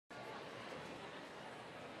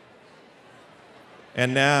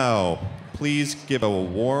And now, please give a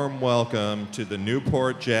warm welcome to the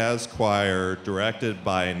Newport Jazz Choir, directed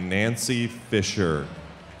by Nancy Fisher.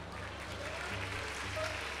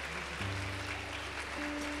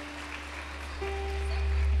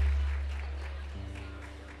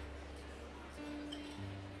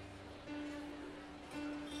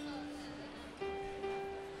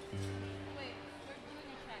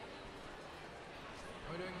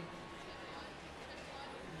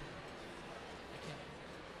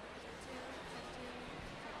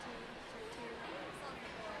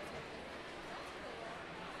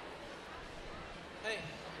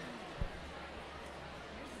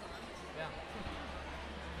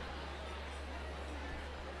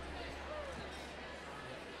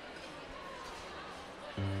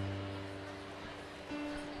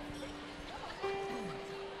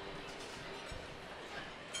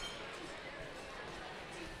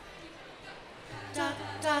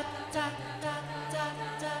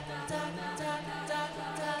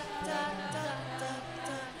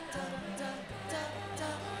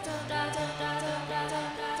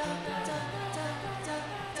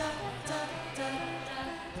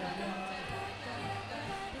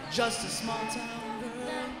 Just a small town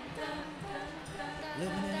girl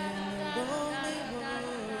living in a lonely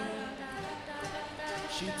world.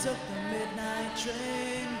 She took the midnight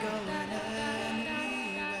train going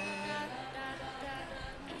anywhere.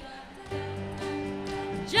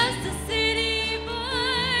 Just a city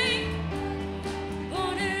boy,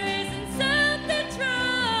 born and raised in South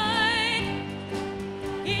Detroit.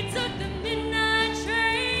 He took the midnight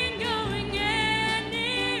train going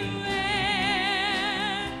anywhere.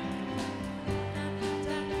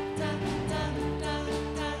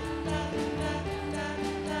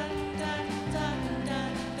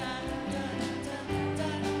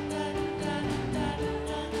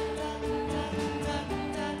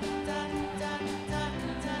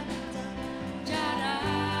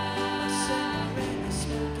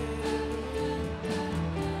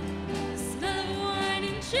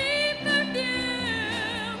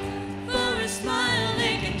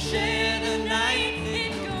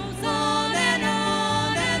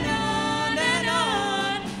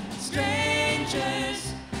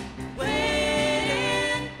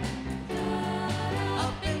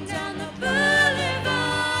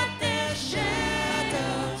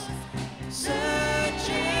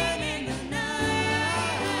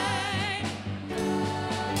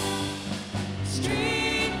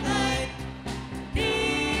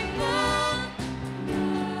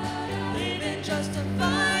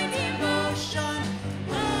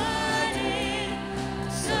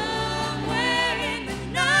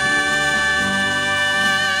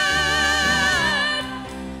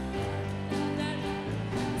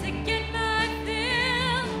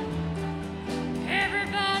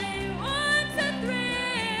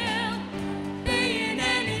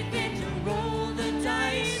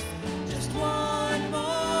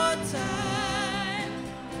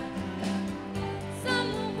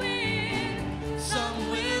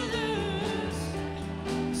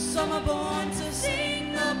 Some are born to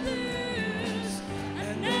sing the blues.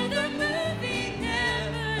 Another movie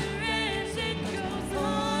never ends. It goes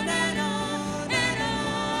on and on and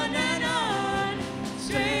on and on.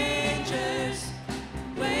 Strangers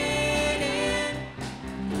waiting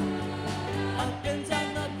up and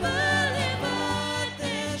down the boulevard.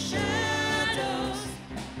 Their shadows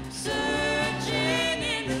searching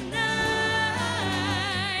in the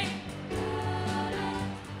night.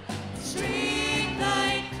 Street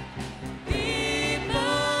light.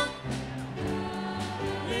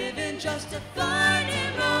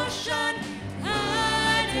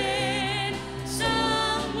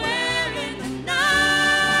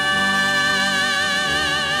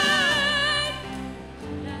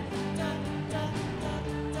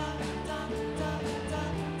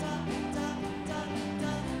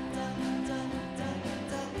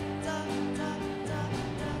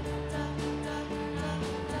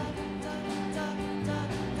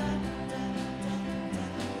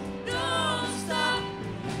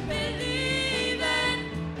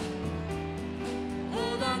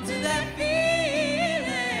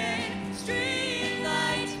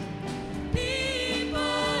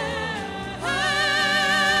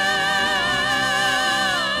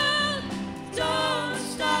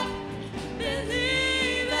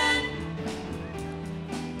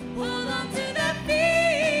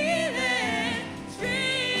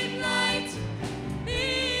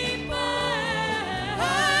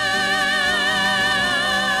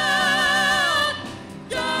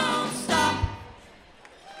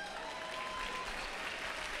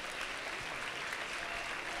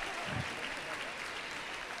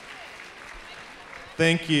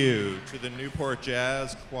 Thank you to the Newport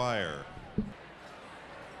Jazz Choir.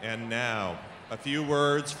 And now, a few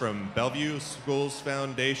words from Bellevue Schools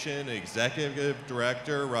Foundation Executive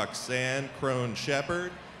Director Roxanne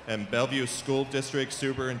Crone-Shepard and Bellevue School District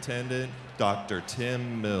Superintendent Dr.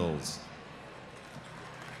 Tim Mills.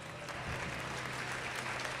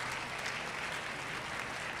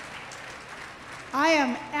 I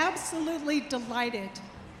am absolutely delighted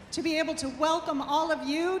to be able to welcome all of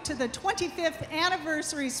you to the 25th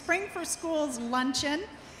anniversary Spring for Schools luncheon,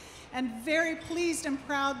 and very pleased and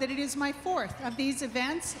proud that it is my fourth of these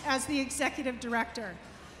events as the executive director.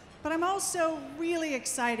 But I'm also really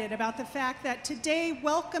excited about the fact that today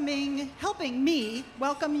helping me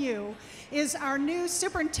welcome you, is our new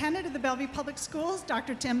superintendent of the Bellevue Public Schools,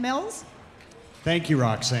 Dr. Tim Mills. Thank you,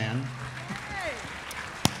 Roxanne.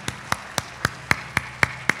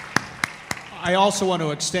 I also want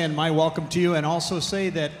to extend my welcome to you and also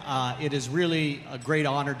say that it is really a great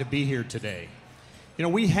honor to be here today. You know,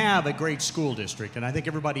 we have a great school district, and I think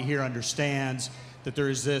everybody here understands that there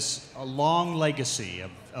is a long legacy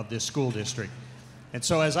of this school district. And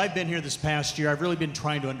so as I've been here this past year, I've really been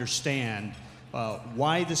trying to understand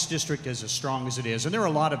why this district is as strong as it is. And there are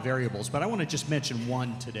a lot of variables, but I want to just mention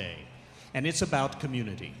one today, and it's about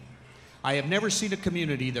community. I have never seen a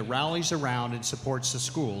community that rallies around and supports the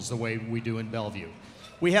schools the way we do in Bellevue.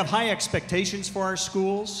 We have high expectations for our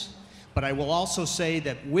schools, but I will also say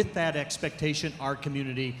that with that expectation, our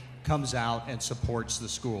community comes out and supports the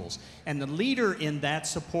schools. And the leader in that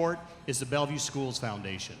support is the Bellevue Schools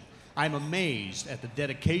Foundation. I'm amazed at the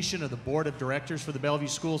dedication of the board of directors for the Bellevue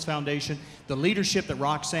Schools Foundation, the leadership that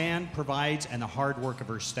Roxanne provides, and the hard work of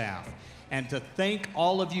her staff. And to thank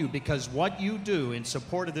all of you, because what you do in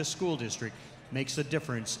support of this school district makes a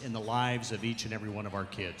difference in the lives of each and every one of our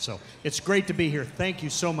kids. So it's great to be here. Thank you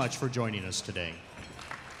so much for joining us today.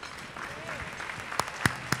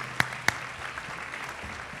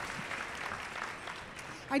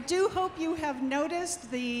 I do hope you have noticed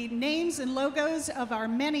the names and logos of our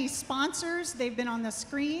many sponsors. They've been on the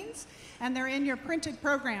screens, and they're in your printed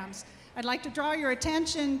programs. I'd like to draw your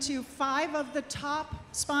attention to 5 of the top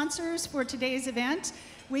sponsors for today's event.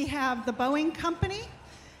 We have the Boeing Company,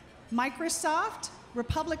 Microsoft,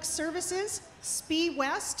 Republic Services, Spee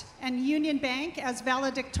West, and Union Bank as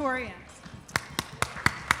valedictorians.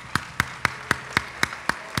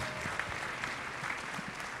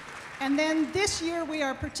 And then this year we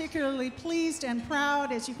are particularly pleased and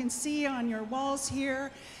proud, as you can see on your walls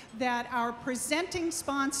here, that our presenting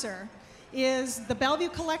sponsor is the Bellevue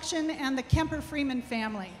Collection and the Kemper Freeman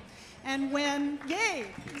family. And when, yay,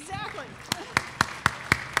 exactly.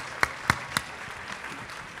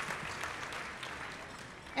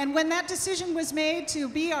 And when that decision was made to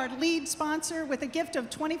be our lead sponsor with a gift of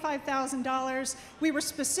 $25,000, we were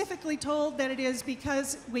specifically told that it is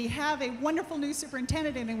because we have a wonderful new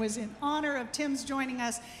superintendent, and it was in honor of Tim's joining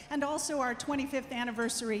us and also our 25th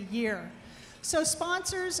anniversary year. So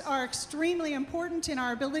sponsors are extremely important in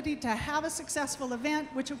our ability to have a successful event,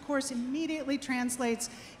 which of course immediately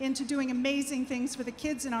translates into doing amazing things for the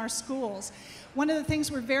kids in our schools. One of the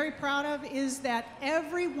things we're very proud of is that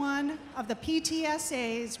every one of the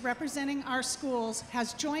PTSAs representing our schools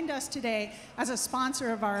has joined us today as a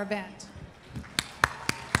sponsor of our event.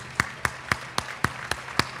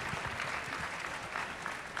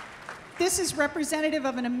 This is representative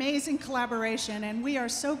of an amazing collaboration, and we are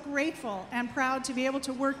so grateful and proud to be able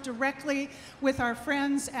to work directly with our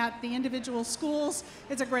friends at the individual schools.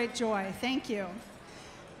 It's a great joy. Thank you.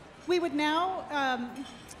 We would now,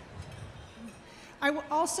 I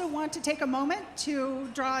also want to take a moment to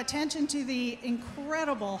draw attention to the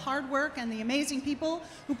incredible hard work and the amazing people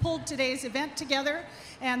who pulled today's event together,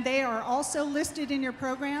 and they are also listed in your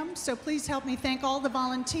program. So please help me thank all the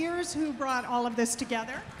volunteers who brought all of this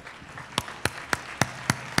together.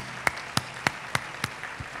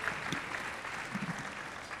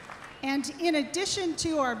 And in addition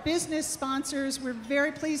to our business sponsors, we're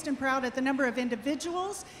very pleased and proud at the number of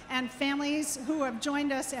individuals and families who have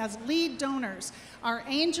joined us as lead donors. Our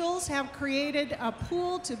angels have created a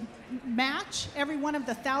pool to match every one of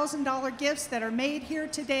the $1,000 gifts that are made here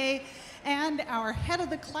today, and our head of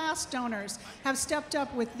the class donors have stepped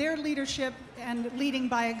up with their leadership and leading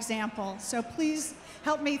by example. So please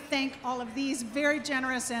help me thank all of these very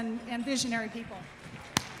generous and visionary people.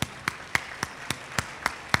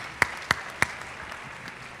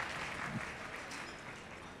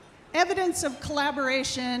 Evidence of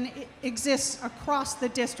collaboration exists across the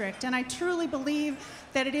district, and I truly believe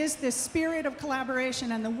that it is this spirit of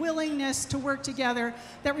collaboration and the willingness to work together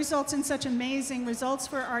that results in such amazing results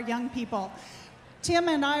for our young people. Tim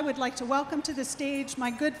and I would like to welcome to the stage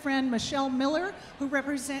my good friend Michelle Miller, who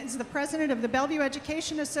is the president of the Bellevue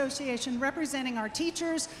Education Association, representing our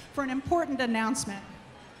teachers for an important announcement.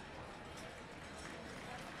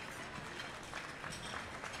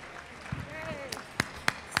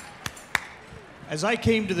 As I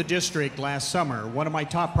came to the district last summer, one of my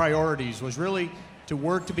top priorities was really to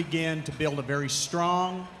work to begin to build a very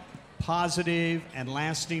strong, positive, and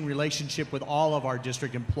lasting relationship with all of our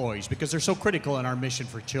district employees because they're so critical in our mission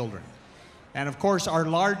for children. And of course, our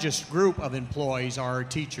largest group of employees are our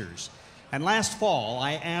teachers. And last fall,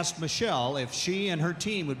 I asked Michelle if she and her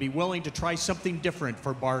team would be willing to try something different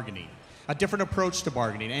for bargaining, a different approach to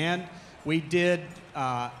bargaining. And we did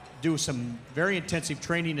do some very intensive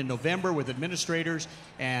training in November with administrators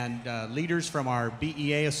and leaders from our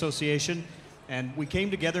BEA association. And we came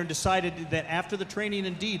together and decided that after the training,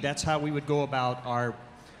 indeed, that's how we would go about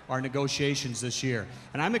our negotiations this year.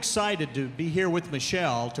 And I'm excited to be here with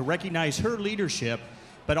Michelle to recognize her leadership,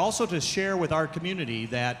 but also to share with our community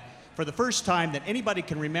that for the first time that anybody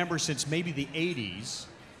can remember since maybe the 80s,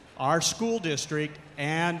 our school district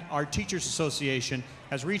and our Teachers Association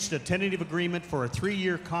has reached a tentative agreement for a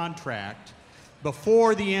 3-year contract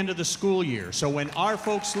before the end of the school year. So when our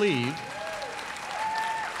folks leave,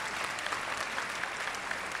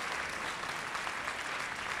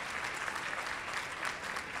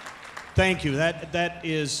 thank you. That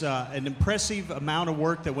is an impressive amount of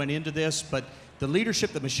work that went into this, but the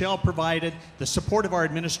leadership that Michelle provided, the support of our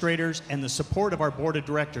administrators, and the support of our board of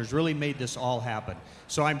directors really made this all happen.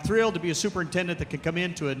 So I'm thrilled to be a superintendent that can come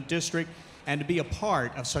into a district and to be a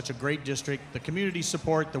part of such a great district, the community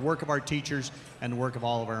support, the work of our teachers, and the work of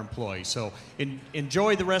all of our employees. So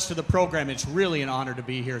enjoy the rest of the program. It's really an honor to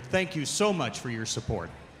be here. Thank you so much for your support.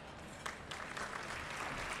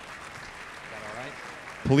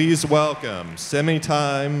 Please welcome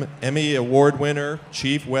semi-time Emmy Award winner,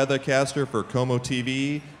 chief weathercaster for Como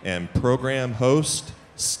TV, and program host,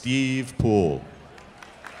 Steve Poole.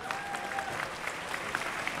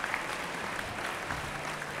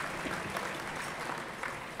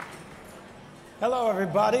 Hello,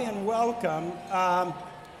 everybody, and welcome.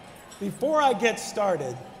 Before I get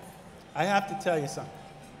started, I have to tell you something.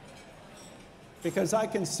 Because I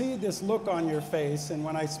can see this look on your face, and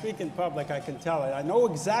when I speak in public, I can tell it. I know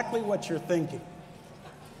exactly what you're thinking,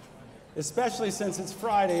 especially since it's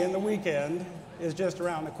Friday and the weekend is just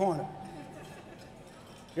around the corner.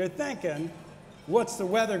 You're thinking, what's the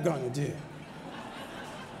weather going to do?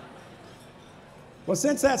 Well,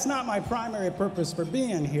 since that's not my primary purpose for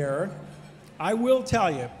being here, I will tell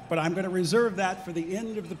you, but I'm going to reserve that for the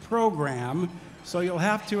end of the program. So you'll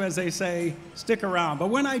have to, as they say, stick around. But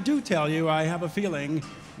when I do tell you, I have a feeling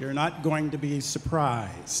you're not going to be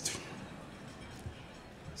surprised.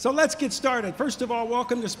 So let's get started. First of all,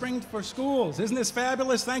 welcome to Spring for Schools. Isn't this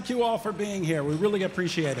fabulous? Thank you all for being here. We really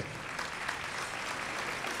appreciate it.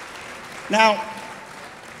 Now,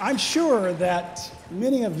 I'm sure that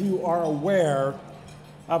many of you are aware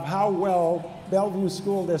of how well Bellevue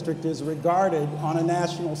School District is regarded on a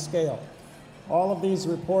national scale. All of these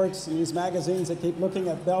reports and these magazines that keep looking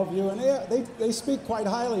at Bellevue, and they speak quite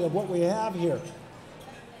highly of what we have here.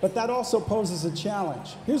 But that also poses a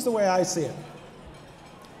challenge. Here's the way I see it.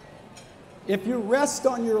 If you rest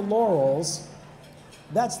on your laurels,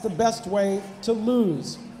 that's the best way to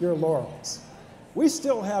lose your laurels. We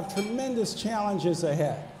still have tremendous challenges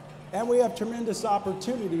ahead, and we have tremendous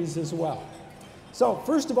opportunities as well. So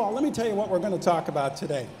first of all, let me tell you what we're going to talk about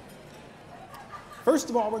today.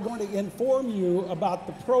 First of all, we're going to inform you about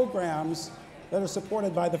the programs that are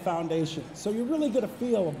supported by the foundation, so you really get a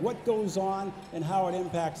feel of what goes on and how it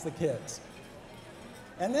impacts the kids.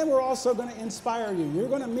 And then we're also going to inspire you. You're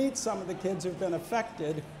going to meet some of the kids who've been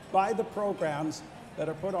affected by the programs that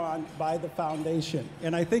are put on by the foundation.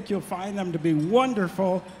 And I think you'll find them to be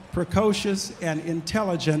wonderful, precocious, and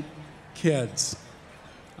intelligent kids.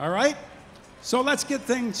 All right? So let's get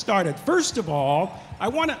things started. First of all,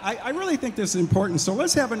 I really think this is important. So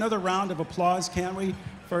let's have another round of applause, can we,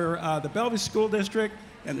 for the Bellevue School District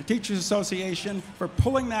and the Teachers Association for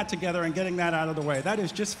pulling that together and getting that out of the way. That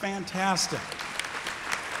is just fantastic.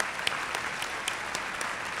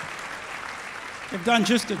 They've done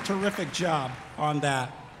just a terrific job on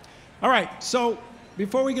that. All right, so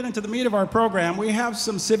before we get into the meat of our program, we have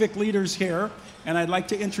some civic leaders here, and I'd like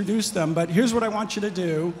to introduce them, but here's what I want you to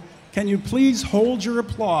do. Can you please hold your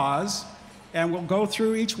applause, and we'll go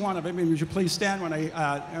through each one of them. And would you please stand when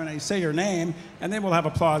I say your name, and then we'll have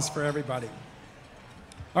applause for everybody.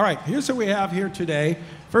 All right, here's who we have here today.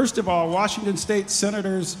 First of all, Washington State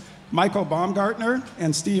Senators Michael Baumgartner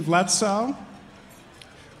and Steve Letzow.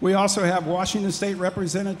 We also have Washington State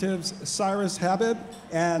Representatives Cyrus Habib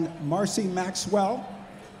and Marcy Maxwell.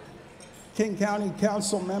 King County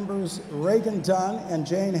Council members Reagan Dunn and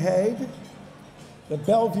Jane Haig. The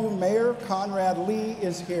Bellevue Mayor, Conrad Lee,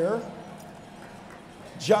 is here.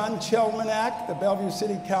 John Chelmanak, the Bellevue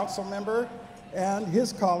City Council member, and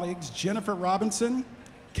his colleagues, Jennifer Robinson,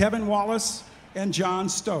 Kevin Wallace, and John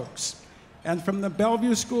Stokes. And from the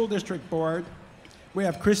Bellevue School District Board, we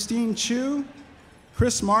have Christine Chu,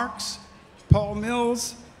 Chris Marks, Paul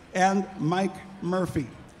Mills, and Mike Murphy.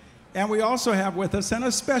 And we also have with us, and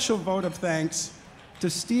a special vote of thanks to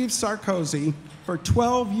Steve Sarkozy for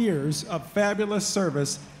 12 years of fabulous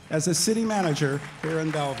service as a city manager here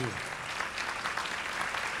in Bellevue.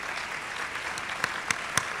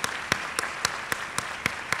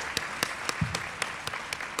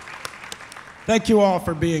 Thank you all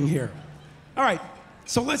for being here. All right,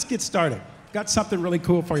 so let's get started. Got something really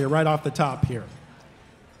cool for you right off the top here.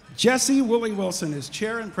 Jesse Woolley Wilson is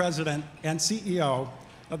chair and president and CEO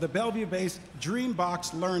of the Bellevue-based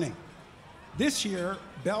Dreambox Learning. This year,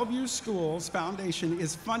 Bellevue Schools Foundation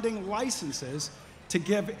is funding licenses to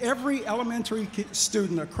give every elementary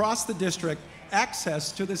student across the district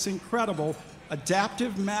access to this incredible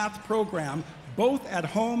adaptive math program, both at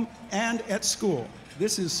home and at school.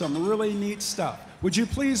 This is some really neat stuff. Would you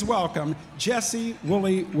please welcome Jesse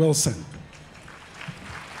Woolley Wilson.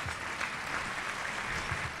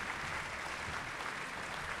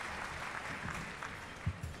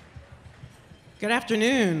 Good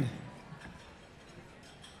afternoon.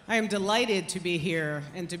 I am delighted to be here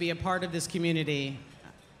and to be a part of this community.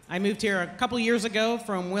 I moved here a couple years ago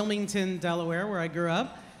from Wilmington, Delaware, where I grew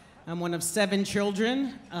up. I'm one of 7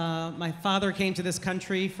 children. My father came to this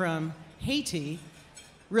country from Haiti,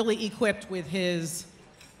 really equipped with his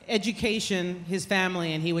education, his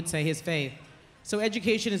family, and he would say his faith. So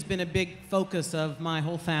education has been a big focus of my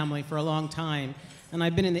whole family for a long time, and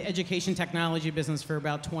I've been in the education technology business for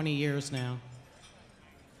about 20 years now.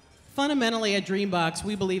 Fundamentally, at Dreambox,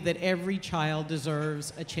 we believe that every child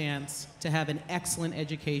deserves a chance to have an excellent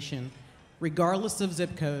education, regardless of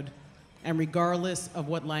zip code and regardless of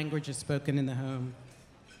what language is spoken in the home.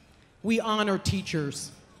 We honor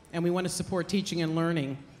teachers, and we want to support teaching and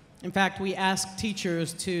learning. In fact, we ask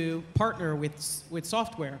teachers to partner with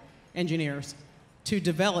software engineers to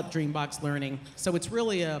develop Dreambox Learning. So it's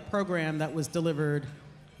really a program that was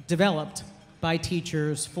developed by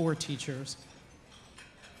teachers for teachers.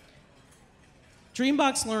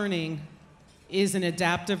 Dreambox Learning is an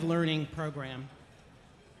adaptive learning program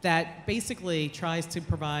that basically tries to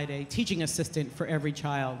provide a teaching assistant for every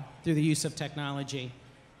child through the use of technology.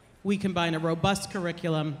 We combine a robust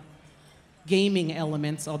curriculum, gaming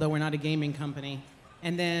elements, although we're not a gaming company,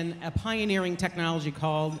 and then a pioneering technology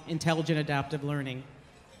called intelligent adaptive learning.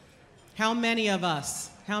 How many of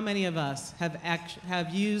us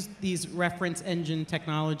have used these reference engine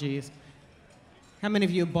technologies? How many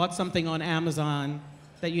of you have bought something on Amazon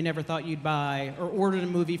that you never thought you'd buy, or ordered a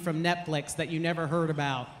movie from Netflix that you never heard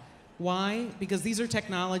about? Why? Because these are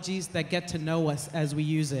technologies that get to know us as we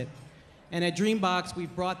use it. And at Dreambox,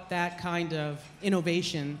 we've brought that kind of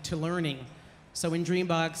innovation to learning. So in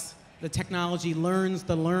Dreambox, the technology learns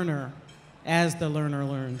the learner as the learner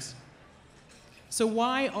learns. So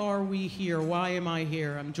why are we here? Why am I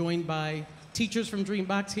here? I'm joined by teachers from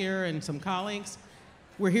Dreambox here and some colleagues.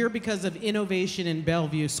 We're here because of innovation in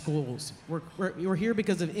Bellevue schools. We're here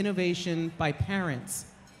because of innovation by parents.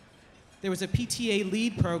 There was a PTA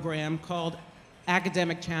lead program called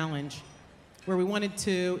Academic Challenge, where we wanted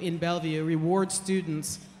to, in Bellevue, reward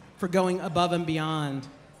students for going above and beyond.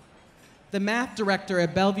 The math director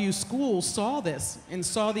at Bellevue Schools saw this and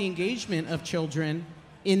saw the engagement of children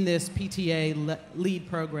in this PTA lead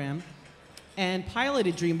program and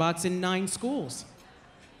piloted Dreambox in 9 schools.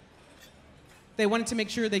 They wanted to make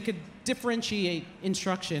sure they could differentiate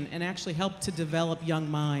instruction and actually help to develop young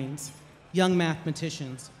minds, young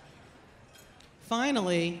mathematicians.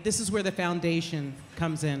 Finally, this is where the foundation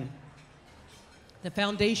comes in. The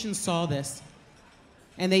foundation saw this,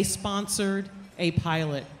 and they sponsored a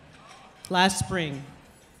pilot last spring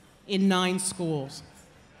in 9 schools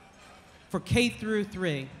for K through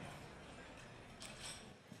 3.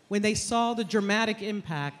 When they saw the dramatic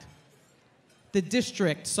impact, the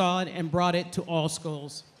district saw it and brought it to all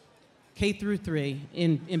schools, K through 3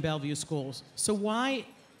 in Bellevue schools. So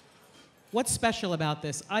what's special about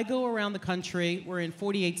this? I go around the country. We're in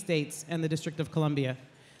 48 states and the District of Columbia.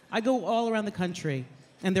 I go all around the country,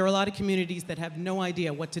 and there are a lot of communities that have no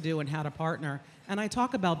idea what to do and how to partner. And I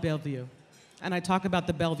talk about Bellevue, and I talk about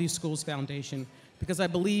the Bellevue Schools Foundation, because I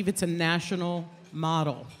believe it's a national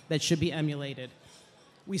model that should be emulated.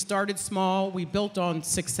 We started small, we built on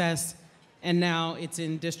success, and now it's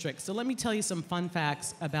in districts. So let me tell you some fun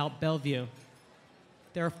facts about Bellevue.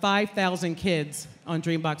 There are 5,000 kids on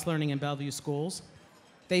Dreambox Learning in Bellevue schools.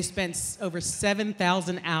 They spent over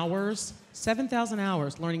 7,000 hours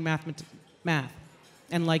learning math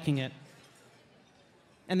and liking it.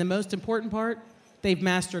 And the most important part, they've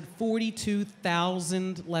mastered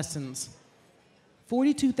 42,000 lessons.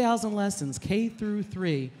 42,000 lessons, K through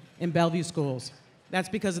 3, in Bellevue schools. That's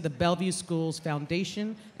because of the Bellevue Schools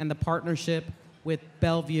Foundation and the partnership with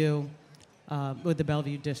Bellevue, with the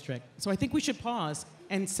Bellevue district. So I think we should pause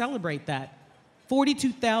and celebrate that.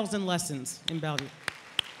 42,000 lessons in Bellevue.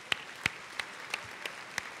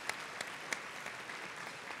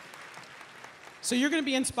 So you're going to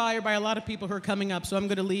be inspired by a lot of people who are coming up, so I'm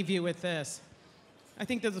going to leave you with this. I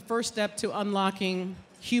think that the first step to unlocking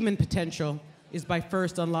human potential is by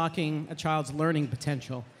first unlocking a child's learning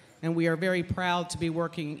potential. And we are very proud to be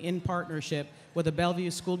working in partnership with the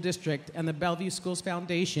Bellevue School District and the Bellevue Schools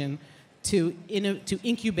Foundation to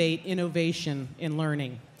incubate innovation in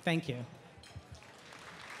learning. Thank you.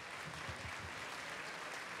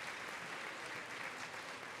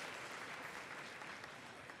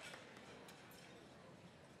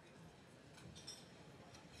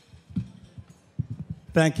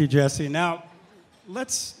 Thank you, Jesse. Now,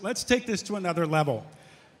 let's take this to another level.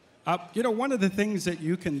 You know, one of the things that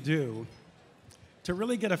you can do to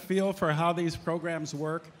really get a feel for how these programs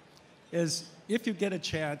work is, if you get a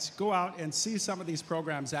chance, go out and see some of these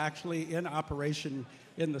programs actually in operation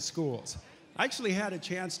in the schools. I actually had a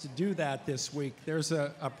chance to do that this week. There's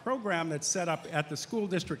a program that's set up at the school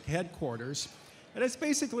district headquarters, and it's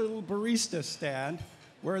basically a little barista stand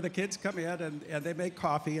where the kids come in and they make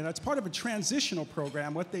coffee, and it's part of a transitional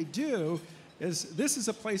program. What they do is, this is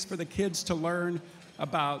a place for the kids to learn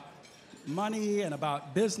about money and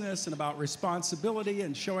about business and about responsibility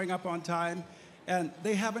and showing up on time. And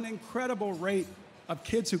they have an incredible rate of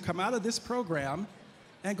kids who come out of this program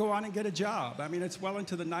and go on and get a job. I mean, it's well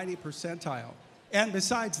into the 90th percentile. And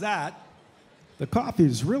besides that, the coffee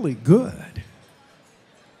is really good.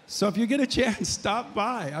 So if you get a chance, stop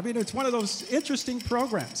by. I mean, it's one of those interesting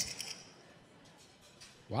programs.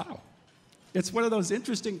 Wow. It's one of those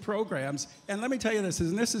interesting programs. And let me tell you this,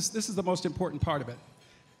 and this is the most important part of it.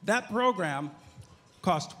 That program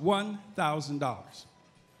cost $1,000.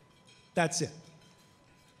 That's it.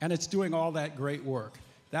 And it's doing all that great work.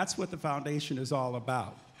 That's what the foundation is all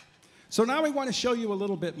about. So now we want to show you a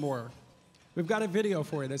little bit more. We've got a video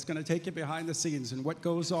for you that's going to take you behind the scenes and what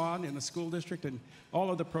goes on in the school district and all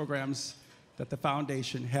of the programs that the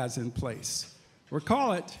foundation has in place. We'll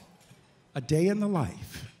call it A Day in the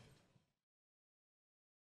Life.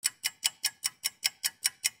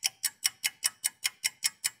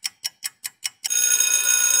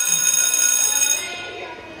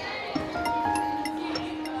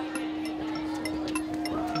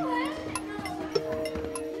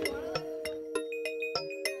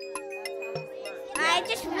 I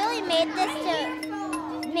just really made this to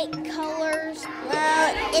make colors.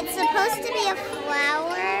 Well, it's supposed to be a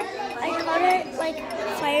flower. I colored it like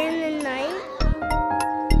Fire in the Night.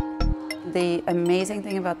 The amazing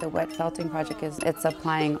thing about the wet felting project is it's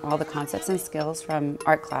applying all the concepts and skills from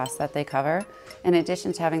art class that they cover, in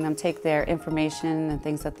addition to having them take their information and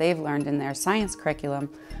things that they've learned in their science curriculum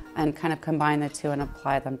and kind of combine the two and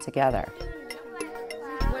apply them together.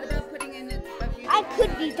 What about putting in a few? I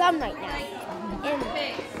could be done right now. And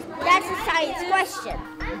that's a science question.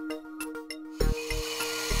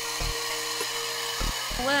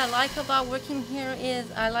 What I like about working here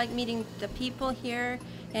is I like meeting the people here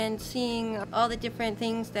and seeing all the different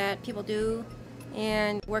things that people do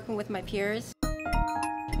and working with my peers.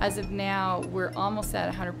 As of now, we're almost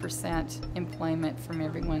at 100% employment from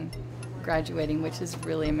everyone graduating, which is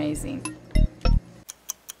really amazing.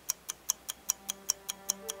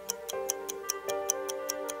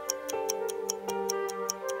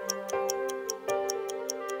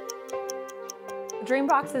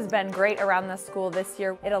 Dreambox has been great around the school this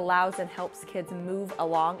year. It allows and helps kids move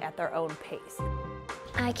along at their own pace.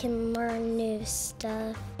 I can learn new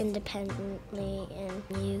stuff independently, and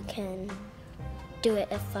you can do it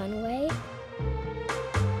a fun way.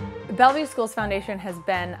 The Bellevue Schools Foundation has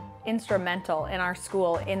been instrumental in our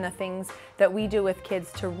school in the things that we do with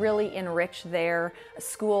kids to really enrich their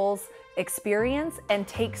school's experience and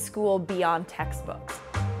take school beyond textbooks.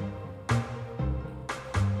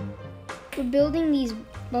 We're building these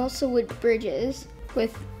balsa wood bridges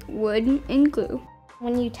with wood and glue.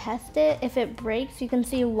 When you test it, if it breaks, you can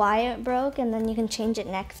see why it broke, and then you can change it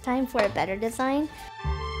next time for a better design.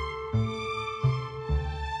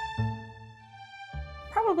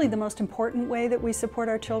 Probably the most important way that we support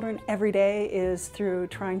our children every day is through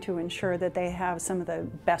trying to ensure that they have some of the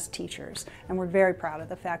best teachers. And we're very proud of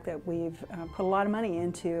the fact that we've put a lot of money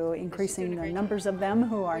into increasing the numbers of them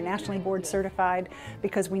who are nationally board certified,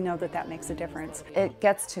 because we know that that makes a difference. It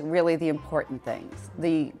gets to really the important things,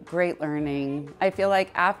 the great learning. I feel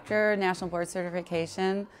like after National Board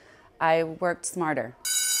Certification, I worked smarter.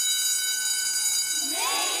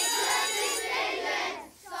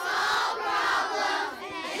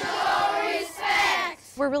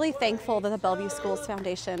 We're really thankful that the Bellevue Schools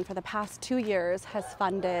Foundation for the past 2 years has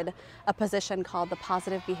funded a position called the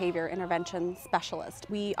Positive Behavior Intervention Specialist.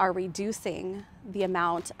 We are reducing the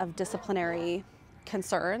amount of disciplinary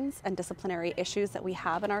concerns and disciplinary issues that we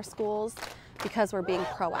have in our schools because we're being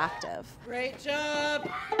proactive. Great job!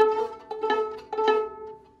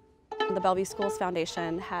 The Bellevue Schools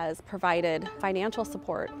Foundation has provided financial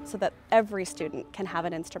support so that every student can have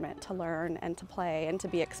an instrument to learn and to play and to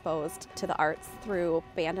be exposed to the arts through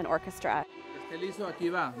band and orchestra. We're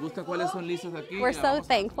so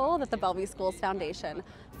thankful that the Bellevue Schools Foundation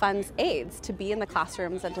funds aides to be in the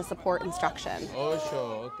classrooms and to support instruction.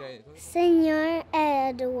 Senor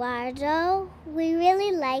Eduardo, we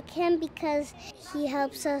really like him because he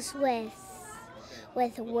helps us with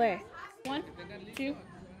work. 1, 2,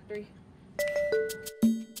 3.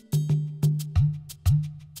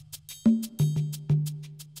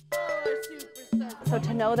 So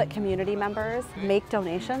to know that community members make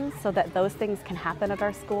donations so that those things can happen at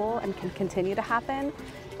our school and can continue to happen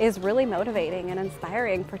is really motivating and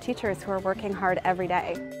inspiring for teachers who are working hard every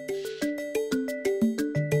day.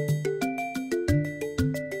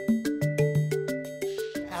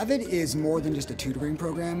 Avid is more than just a tutoring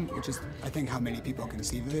program, which is, I think, how many people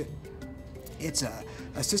conceive of it. It's a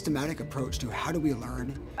systematic approach to how do we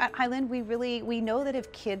learn. At Highland, we know that if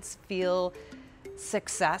kids feel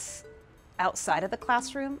success outside of the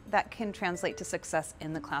classroom, that can translate to success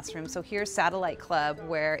in the classroom. So here's Satellite Club,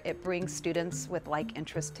 where it brings students with like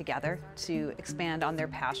interests together to expand on their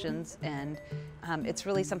passions, and it's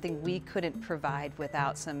really something we couldn't provide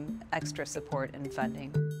without some extra support and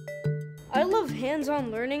funding. I love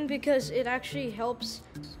hands-on learning because it actually helps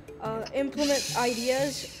implement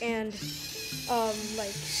ideas and like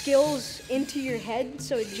skills into your head,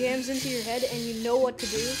 so it jams into your head and you know what to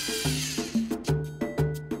do.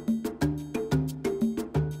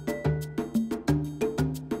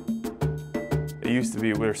 It used to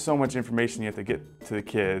be there's so much information you have to get to the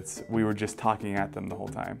kids, we were just talking at them the whole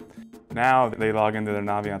time. Now they log into their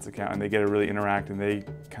Naviance account and they get to really interact and they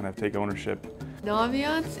kind of take ownership.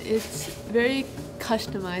 Naviance, it's very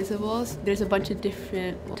customizable. There's a bunch of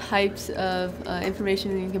different types of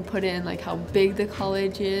information that you can put in, like how big the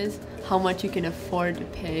college is, how much you can afford to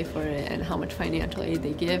pay for it, and how much financial aid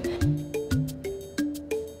they give.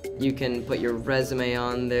 You can put your resume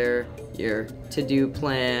on there, your to-do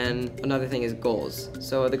plan. Another thing is goals.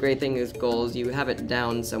 So the great thing is goals, you have it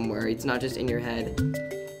down somewhere. It's not just in your head.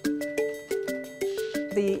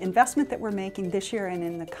 The investment that we're making this year and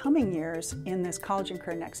in the coming years in this College and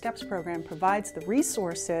Career Next Steps program provides the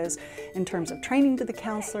resources in terms of training to the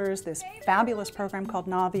counselors, this fabulous program called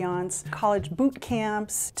Naviance, college boot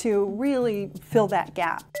camps, to really fill that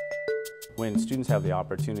gap. When students have the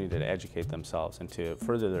opportunity to educate themselves and to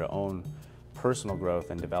further their own personal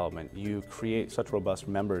growth and development, you create such robust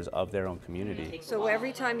members of their own community. So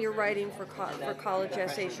every time you're writing for college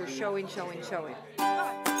essays, you're showing.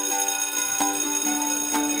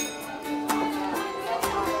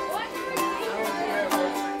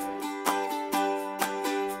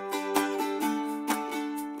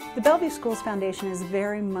 The Bellevue Schools Foundation is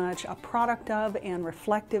very much a product of and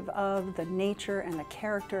reflective of the nature and the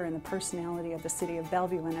character and the personality of the city of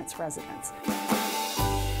Bellevue and its residents.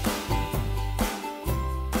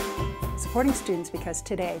 Supporting students because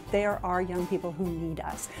today there are young people who need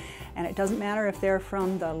us. And it doesn't matter if they're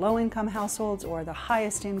from the low-income households or the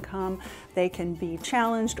highest income, they can be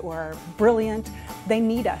challenged or brilliant. They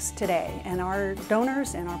need us today, and our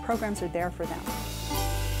donors and our programs are there for them.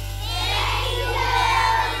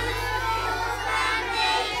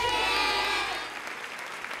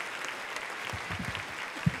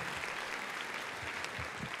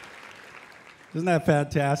 Isn't that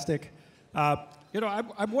fantastic? You know,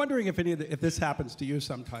 I'm wondering if this happens to you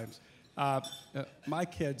sometimes. My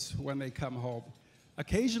kids, when they come home,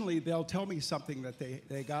 occasionally they'll tell me something that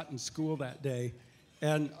they got in school that day,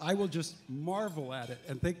 and I will just marvel at it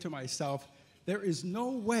and think to myself, there is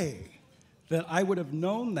no way that I would have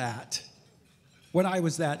known that when I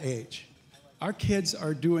was that age. Our kids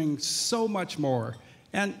are doing so much more,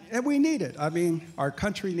 and we need it. I mean, our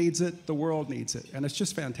country needs it, the world needs it, and it's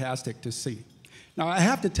just fantastic to see. Now, I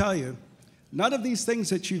have to tell you, None of these things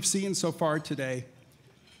that you've seen so far today,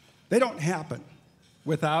 they don't happen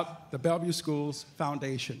without the Bellevue Schools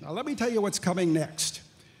Foundation. Now let me tell you what's coming next.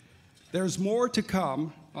 There's more to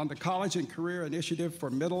come on the College and Career Initiative for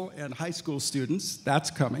middle and high school students.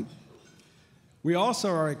 That's coming. We also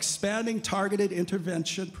are expanding targeted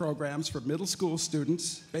intervention programs for middle school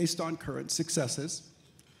students based on current successes.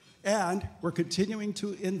 And we're continuing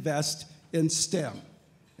to invest in STEM.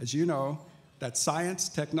 As you know, that's science,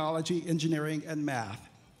 technology, engineering, and math.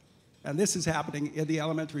 And this is happening in the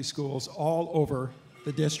elementary schools all over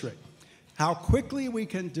the district. How quickly we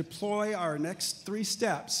can deploy our next 3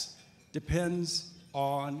 steps depends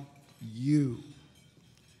on you.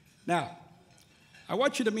 Now, I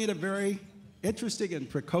want you to meet a very interesting and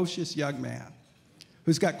precocious young man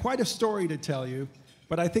who's got quite a story to tell you,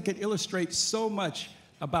 but I think it illustrates so much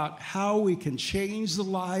about how we can change the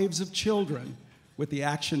lives of children with the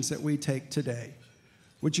actions that we take today.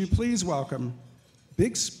 Would you please welcome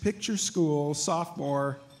Big Picture School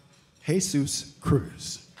sophomore Jesus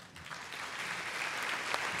Cruz.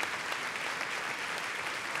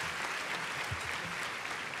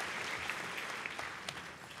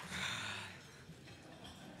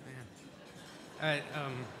 All right.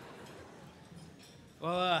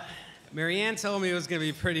 Well, Marianne told me it was going to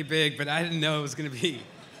be pretty big, but I didn't know it was going to be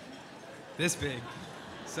this big.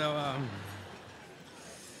 So,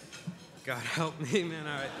 God help me, man.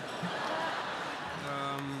 All right.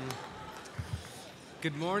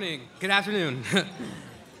 Good morning. Good afternoon.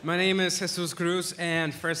 My name is Jesus Cruz,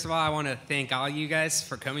 and first of all, I want to thank all you guys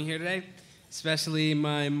for coming here today, especially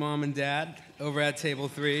my mom and dad over at table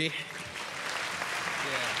 3.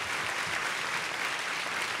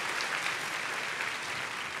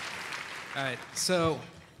 All right, so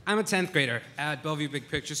I'm a 10th grader at Bellevue Big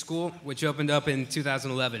Picture School, which opened up in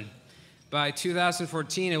 2011. By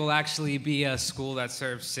 2014, it will actually be a school that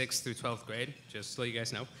serves 6th through 12th grade, just so you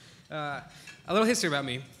guys know. A little history about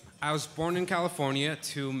me. I was born in California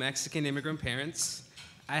to Mexican immigrant parents.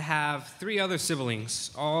 I have 3 other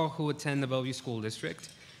siblings, all who attend the Bellevue School District.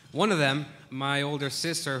 One of them, my older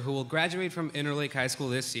sister, who will graduate from Interlake High School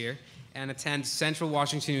this year and attend Central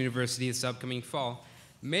Washington University this upcoming fall,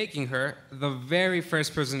 making her the very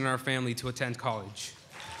first person in our family to attend college.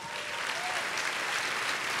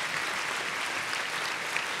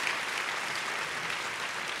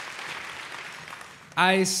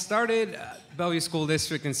 I started Bellevue School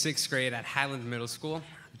District in 6th grade at Highland Middle School.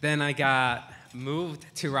 Then I got moved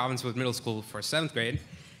to Robbinswood Middle School for 7th grade.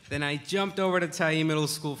 Then I jumped over to Tyee Middle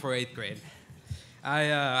School for 8th grade.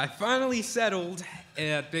 I finally settled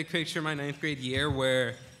at Big Picture my 9th grade year,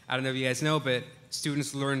 where, I don't know if you guys know, but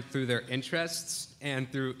students learn through their interests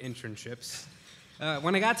and through internships.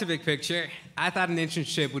 When I got to Big Picture, I thought an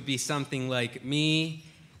internship would be something like me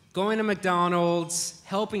going to McDonald's,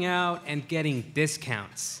 helping out, and getting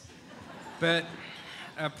discounts. But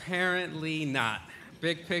apparently not.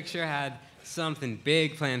 Big Picture had something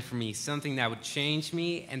big planned for me, something that would change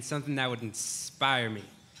me and something that would inspire me.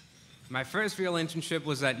 My first real internship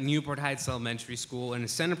was at Newport Heights Elementary School in a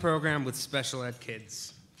center program with special ed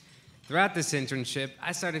kids. Throughout this internship,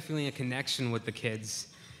 I started feeling a connection with the kids.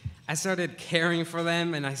 I started caring for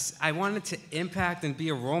them, and I wanted to impact and be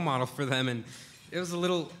a role model for them, and it was a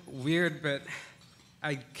little weird, but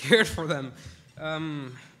I cared for them.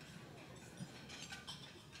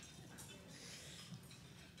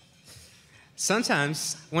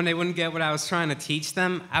 Sometimes, when they wouldn't get what I was trying to teach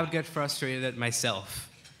them, I would get frustrated at myself.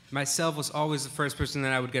 Myself was always the first person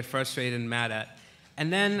that I would get frustrated and mad at.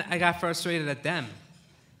 And then I got frustrated at them.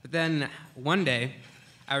 But then one day,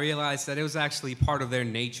 I realized that it was actually part of their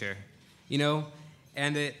nature, you know?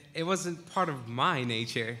 And it wasn't part of my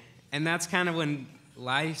nature. And that's kind of when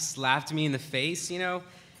life slapped me in the face, you know?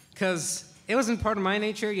 Because it wasn't part of my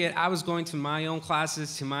nature, yet I was going to my own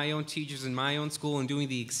classes, to my own teachers in my own school and doing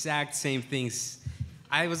the exact same things.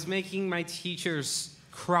 I was making my teachers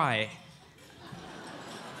cry.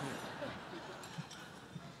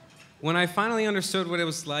 When I finally understood what it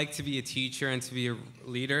was like to be a teacher and to be a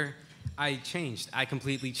leader, I changed. I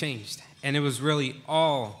completely changed. And it was really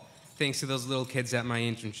all thanks to those little kids at my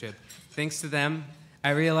internship. Thanks to them, I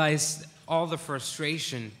realized all the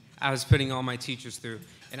frustration I was putting all my teachers through,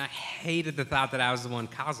 and I hated the thought that I was the one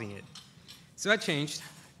causing it. So I changed,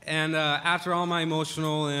 and after all my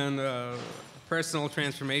emotional and personal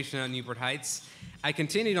transformation at Newport Heights, I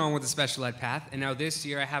continued on with the special ed path, and now this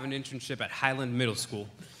year I have an internship at Highland Middle School.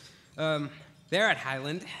 There at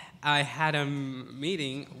Highland, I had a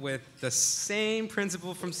meeting with the same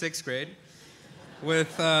principal from 6th grade,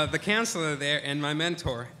 with the counselor there and my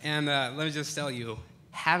mentor, and let me just tell you,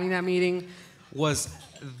 having that meeting was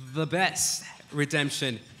the best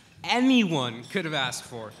redemption anyone could have asked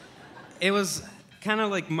for. It was kind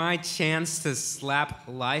of like my chance to slap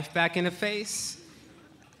life back in the face.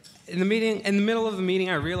 In the middle of the meeting,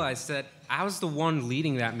 I realized that I was the one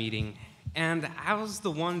leading that meeting, and I was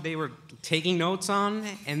the one they were taking notes on,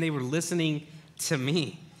 and they were listening to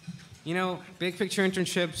me. You know, big picture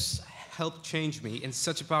internships helped change me in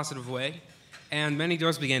such a positive way, and many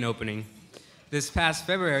doors began opening. This past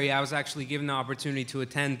February, I was actually given the opportunity to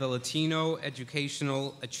attend the Latino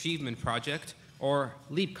Educational Achievement Project, or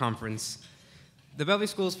LEAP conference. The Bellevue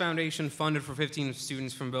Schools Foundation funded for 15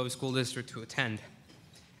 students from Bellevue School District to attend.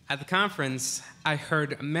 At the conference, I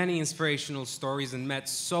heard many inspirational stories and met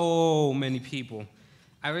so many people.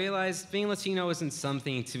 I realized being Latino isn't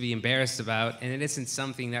something to be embarrassed about, and it isn't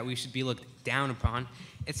something that we should be looked down upon.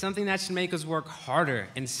 It's something that should make us work harder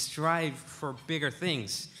and strive for bigger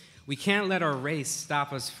things. We can't let our race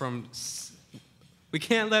stop us from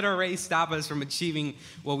achieving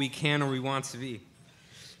what we can or we want to be.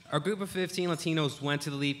 Our group of 15 Latinos went to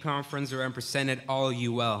the LEAP conference and represented all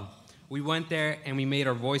UL. We went there and we made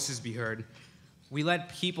our voices be heard. We let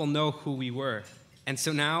people know who we were. And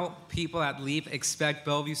so now people at LEAP expect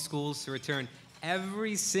Bellevue schools to return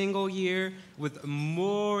every single year with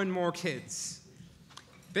more and more kids.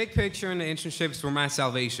 Big picture and the internships were my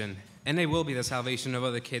salvation, and they will be the salvation of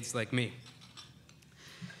other kids like me.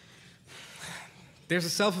 There's a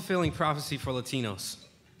self-fulfilling prophecy for Latinos.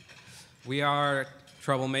 We are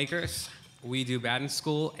troublemakers, we do bad in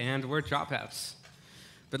school, and we're dropouts.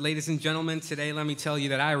 But ladies and gentlemen, today let me tell you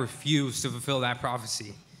that I refuse to fulfill that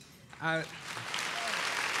prophecy.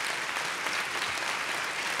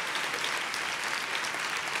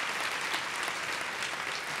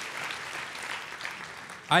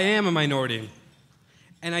 I am a minority,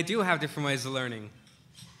 and I do have different ways of learning.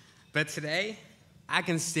 But today, I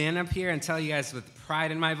can stand up here and tell you guys with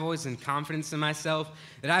pride in my voice and confidence in myself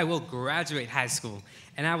that I will graduate high school,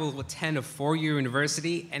 and I will attend a four-year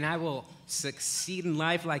university, and I will succeed in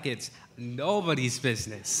life like it's nobody's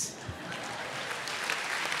business.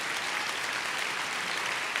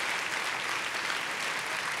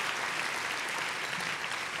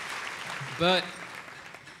 But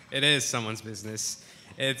it is someone's business.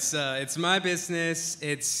 It's my business,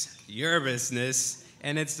 it's your business,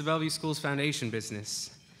 and it's the Bellevue Schools Foundation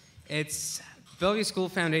business. Bellevue School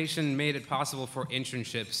Foundation made it possible for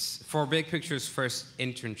internships, for Big Picture's first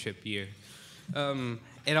internship year.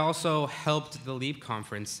 It also helped the LEAP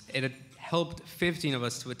conference. It helped 15 of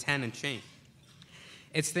us to attend and change.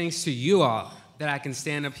 It's thanks to you all that I can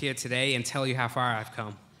stand up here today and tell you how far I've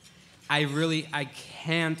come. I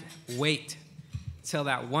can't wait till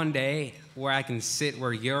that one day where I can sit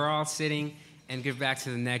where you're all sitting and give back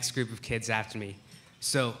to the next group of kids after me.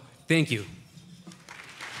 So, thank you.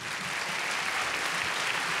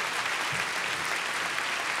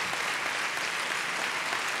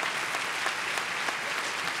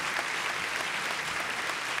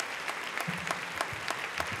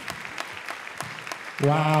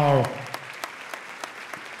 Wow.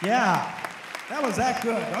 Yeah, that was that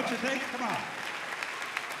good, don't you think? Come on.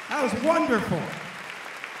 That was wonderful.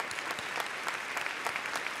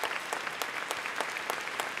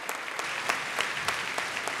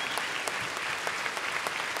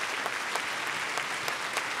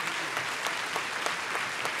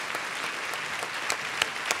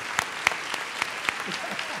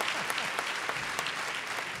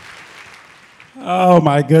 Oh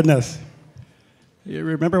my goodness. You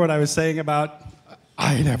remember what I was saying about,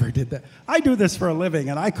 I never did that. I do this for a living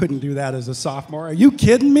and I couldn't do that as a sophomore. Are you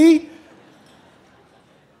kidding me?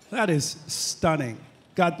 That is stunning.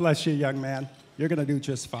 God bless you, young man. You're going to do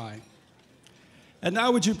just fine. And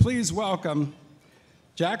now would you please welcome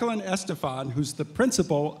Jacqueline Estefan, who's the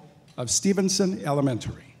principal of Stevenson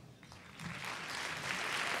Elementary.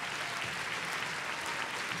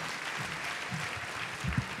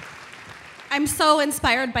 I'm so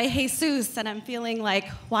inspired by Jesus, and I'm feeling like,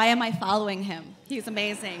 why am I following him? He's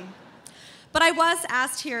amazing. But I was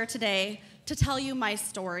asked here today to tell you my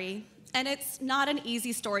story, and it's not an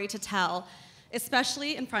easy story to tell,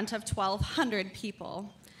 especially in front of 1,200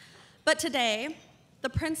 people. But today, the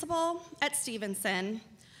principal at Stevenson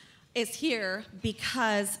is here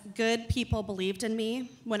because good people believed in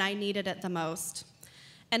me when I needed it the most.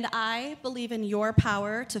 And I believe in your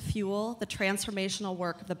power to fuel the transformational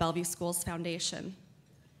work of the Bellevue Schools Foundation.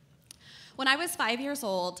 When I was 5 years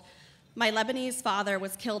old, my Lebanese father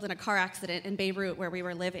was killed in a car accident in Beirut where we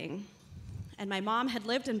were living. And my mom had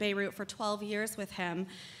lived in Beirut for 12 years with him.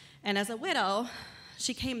 And as a widow,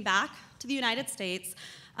 she came back to the United States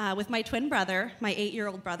with my twin brother, my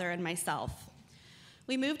 8-year-old brother, and myself.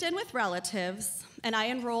 We moved in with relatives, and I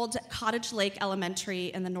enrolled at Cottage Lake Elementary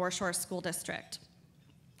in the North Shore School District.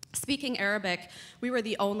 Speaking Arabic, we were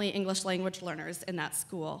the only English language learners in that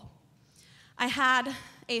school. I had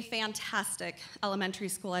a fantastic elementary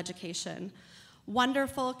school education,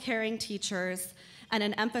 wonderful, caring teachers, and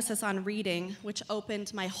an emphasis on reading, which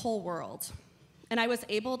opened my whole world. And I was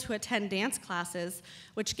able to attend dance classes,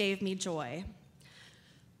 which gave me joy.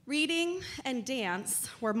 Reading and dance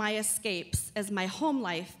were my escapes as my home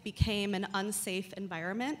life became an unsafe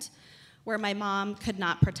environment where my mom could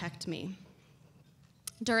not protect me.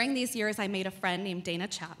 During these years, I made a friend named Dana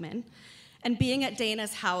Chapman, and being at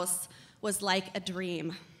Dana's house was like a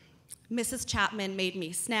dream. Mrs. Chapman made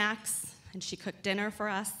me snacks, and she cooked dinner for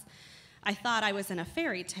us. I thought I was in a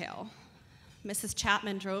fairy tale. Mrs.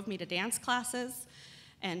 Chapman drove me to dance classes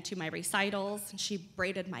and to my recitals, and she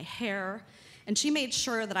braided my hair, and she made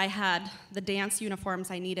sure that I had the dance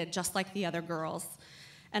uniforms I needed, just like the other girls.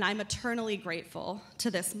 And I'm eternally grateful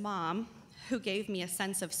to this mom who gave me a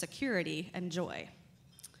sense of security and joy.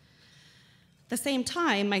 At the same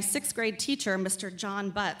time, my 6th grade teacher, Mr.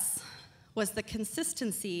 John Butts, was the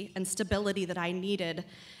consistency and stability that I needed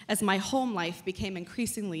as my home life became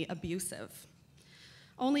increasingly abusive.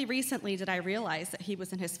 Only recently did I realize that he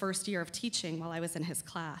was in his first year of teaching while I was in his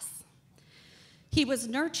class. He was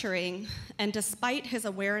nurturing, and despite his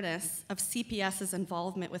awareness of CPS's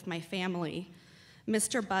involvement with my family,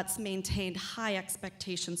 Mr. Butts maintained high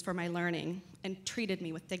expectations for my learning and treated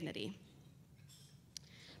me with dignity.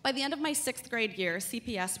 By the end of my 6th grade year,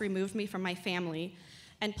 CPS removed me from my family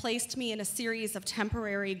and placed me in a series of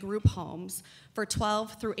temporary group homes for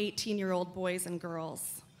 12 through 18-year-old boys and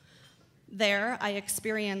girls. There, I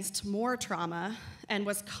experienced more trauma and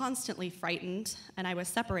was constantly frightened, and I was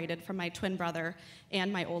separated from my twin brother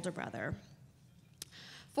and my older brother.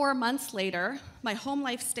 4 months later, my home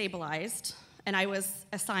life stabilized, and I was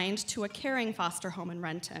assigned to a caring foster home in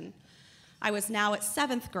Renton. I was now at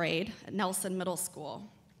 7th grade at Nelson Middle School.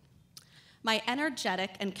 My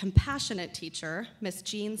energetic and compassionate teacher, Miss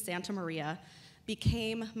Jean Santamaria,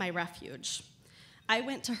 became my refuge. I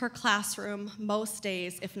went to her classroom most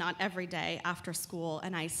days, if not every day, after school,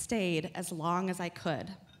 and I stayed as long as I could.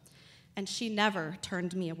 And she never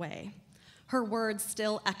turned me away. Her words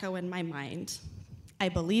still echo in my mind. I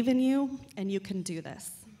believe in you, and you can do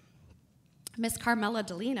this. Miss Carmela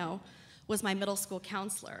Delino was my middle school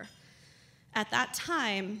counselor. At that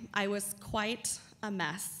time, I was quite a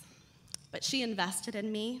mess, but she invested in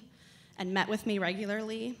me and met with me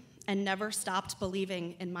regularly and never stopped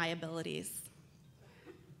believing in my abilities.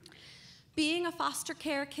 Being a foster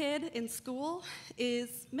care kid in school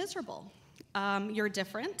is miserable. You're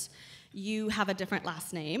different. You have a different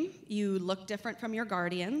last name. You look different from your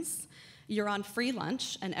guardians. You're on free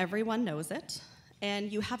lunch, and everyone knows it. And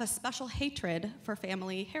you have a special hatred for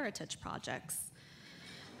family heritage projects.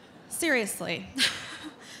 Seriously.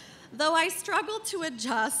 Though I struggled to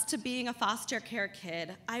adjust to being a foster care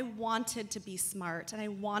kid, I wanted to be smart, and I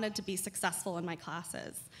wanted to be successful in my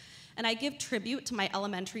classes. And I give tribute to my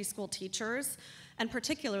elementary school teachers, and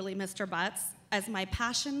particularly Mr. Butts, as my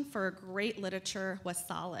passion for great literature was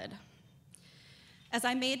solid. As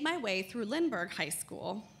I made my way through Lindbergh High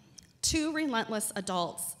School, 2 relentless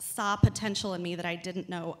adults saw potential in me that I didn't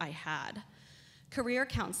know I had. Career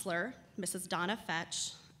counselor, Mrs. Donna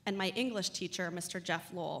Fetch, and my English teacher, Mr.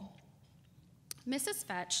 Jeff Lowell. Mrs.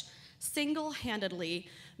 Fetch single-handedly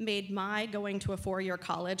made my going to a 4-year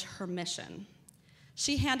college her mission.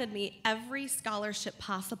 She handed me every scholarship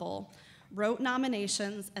possible, wrote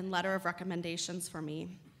nominations and letter of recommendations for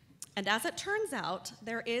me. And as it turns out,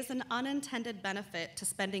 there is an unintended benefit to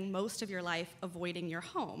spending most of your life avoiding your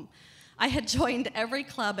home. I had joined every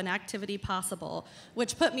club and activity possible,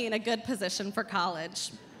 which put me in a good position for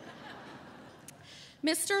college.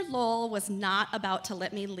 Mr. Lowell was not about to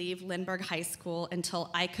let me leave Lindbergh High School until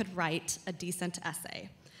I could write a decent essay.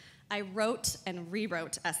 I wrote and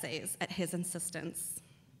rewrote essays at his insistence.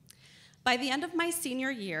 By the end of my senior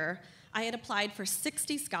year, I had applied for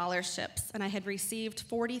 60 scholarships, and I had received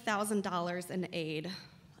 $40,000 in aid.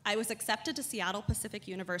 I was accepted to Seattle Pacific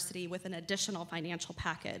University with an additional financial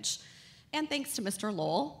package. And thanks to Mr.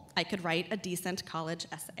 Lowell, I could write a decent college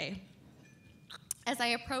essay. As I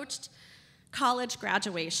approached college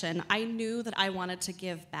graduation, I knew that I wanted to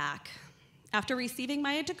give back. After receiving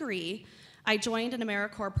my degree, I joined an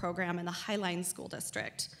AmeriCorps program in the Highline School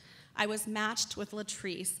District. I was matched with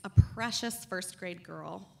Latrice, a precious 1st grade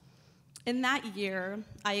girl. In that year,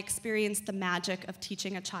 I experienced the magic of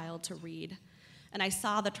teaching a child to read, and I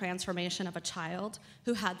saw the transformation of a child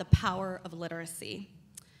who had the power of literacy.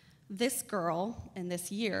 This girl, in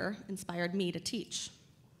this year, inspired me to teach.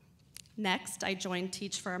 Next, I joined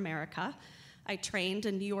Teach for America. I trained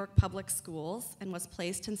in New York public schools and was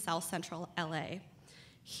placed in South Central LA.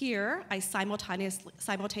 Here, I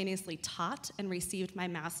simultaneously taught and received my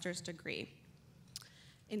master's degree.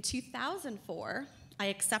 In 2004, I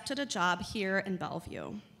accepted a job here in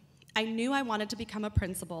Bellevue. I knew I wanted to become a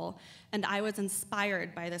principal, and I was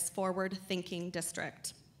inspired by this forward-thinking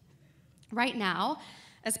district. Right now,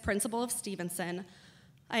 as principal of Stevenson,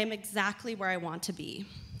 I am exactly where I want to be.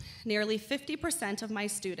 Nearly 50% of my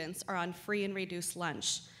students are on free and reduced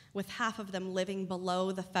lunch, with half of them living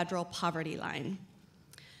below the federal poverty line.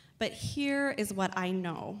 But here is what I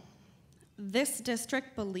know. This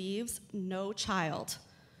district believes no child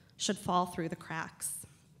should fall through the cracks.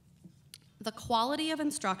 The quality of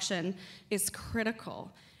instruction is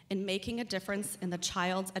critical in making a difference in the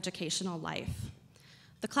child's educational life.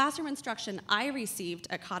 The classroom instruction I received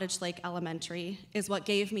at Cottage Lake Elementary is what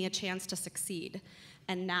gave me a chance to succeed.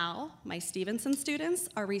 And now, my Stevenson students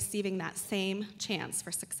are receiving that same chance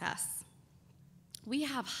for success. We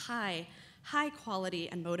have high quality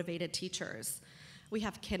and motivated teachers. We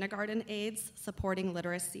have kindergarten aides supporting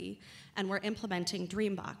literacy, and we're implementing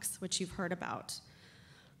Dreambox, which you've heard about.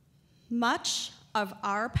 Much of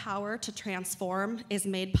our power to transform is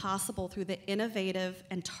made possible through the innovative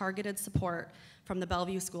and targeted support from the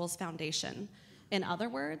Bellevue Schools Foundation. In other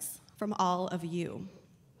words, from all of you.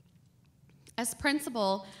 As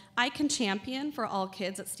principal, I can champion for all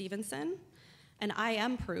kids at Stevenson, and I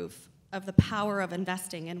am proof of the power of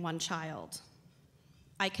investing in one child.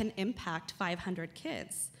 I can impact 500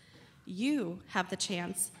 kids. You have the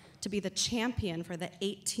chance to be the champion for the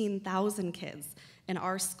 18,000 kids in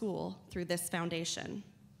our school through this foundation.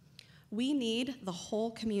 We need the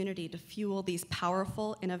whole community to fuel these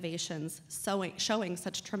powerful innovations, showing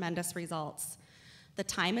such tremendous results. The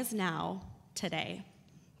time is now, today.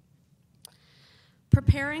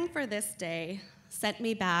 Preparing for this day sent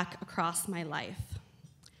me back across my life.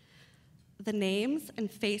 The names and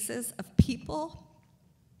faces of people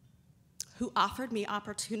who offered me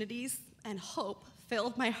opportunities and hope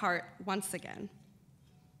filled my heart once again.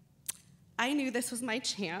 I knew this was my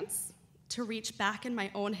chance to reach back in my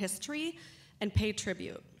own history and pay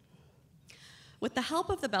tribute. With the help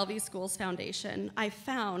of the Bellevue Schools Foundation, I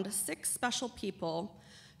found 6 special people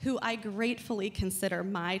who I gratefully consider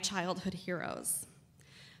my childhood heroes.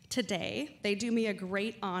 Today, they do me a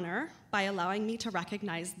great honor by allowing me to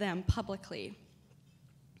recognize them publicly.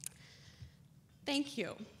 Thank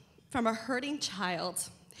you from a hurting child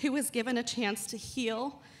who was given a chance to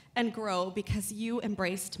heal and grow because you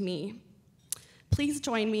embraced me. Please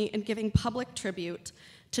join me in giving public tribute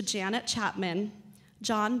to Janet Chapman,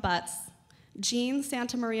 John Butts, Jean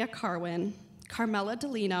Santamaria Carwin, Carmela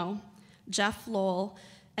Delino, Jeff Lowell,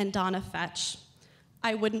 and Donna Fetch.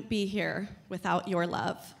 I wouldn't be here without your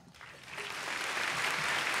love.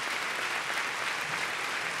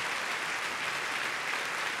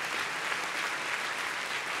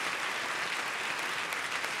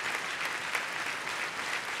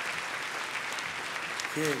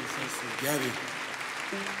 Okay, so Gabby.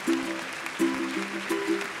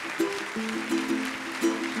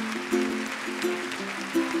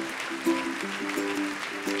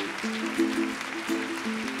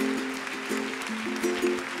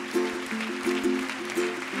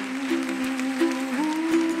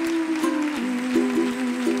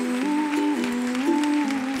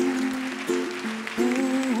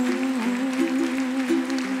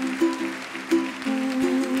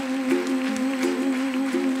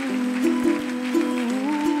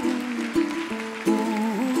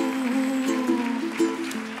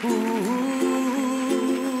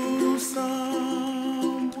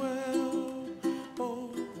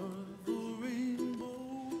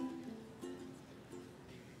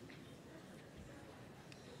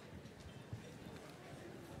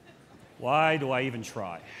 Why do I even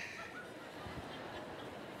try?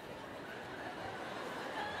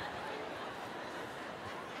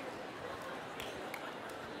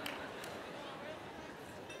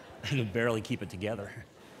 I can barely keep it together.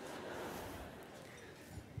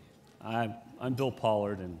 I'm Bill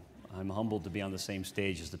Pollard, and I'm humbled to be on the same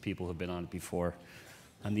stage as the people who have been on it before.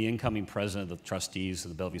 I'm the incoming president of the trustees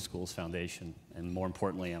of the Bellevue Schools Foundation, and more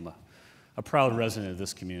importantly, I'm a proud resident of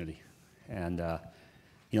this community. And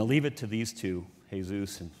leave it to these two,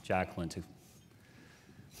 Jesus and Jacqueline,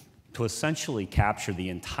 to essentially capture the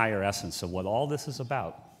entire essence of what all this is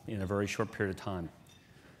about in a very short period of time.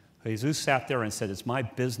 Jesus sat there and said, it's my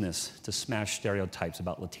business to smash stereotypes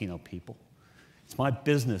about Latino people. It's my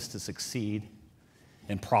business to succeed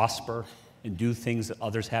and prosper and do things that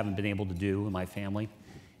others haven't been able to do in my family.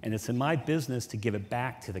 And it's in my business to give it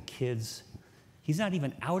back to the kids He's not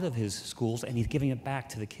even out of his schools, and he's giving it back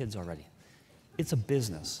to the kids already. It's a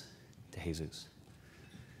business to Jesus.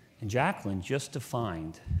 And Jacqueline just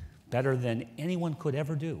defined better than anyone could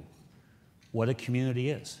ever do what a community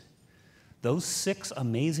is. Those 6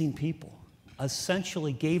 amazing people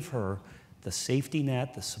essentially gave her the safety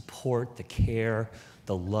net, the support, the care,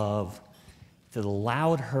 the love that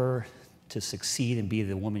allowed her to succeed and be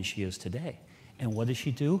the woman she is today. And what does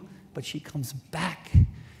she do? But she comes back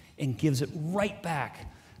and gives it right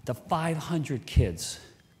back to 500 kids.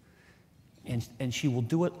 And she will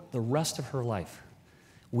do it the rest of her life.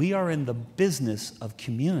 We are in the business of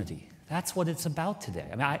community. That's what it's about today.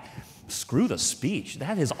 I mean, screw the speech.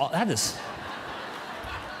 That is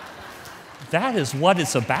what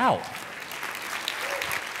it's about.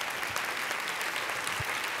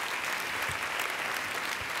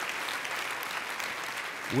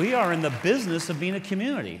 We are in the business of being a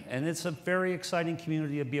community, and it's a very exciting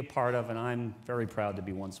community to be a part of, and I'm very proud to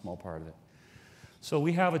be one small part of it. So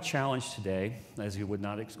we have a challenge today, as you would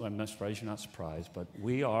not, I'm surprised you're not surprised, but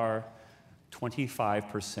we are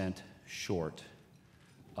 25% short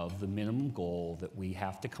of the minimum goal that we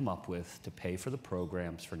have to come up with to pay for the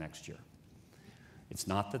programs for next year. It's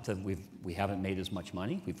not that we haven't made as much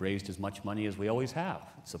money. We've raised as much money as we always have.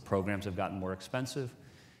 It's the programs have gotten more expensive,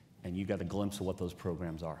 and you got a glimpse of what those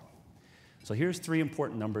programs are. So here's 3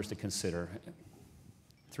 important numbers to consider.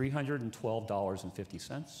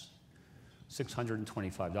 $312.50,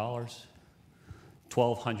 $625,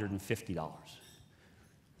 $1,250.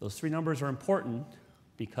 Those 3 numbers are important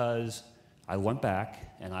because I went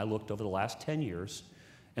back and I looked over the last 10 years,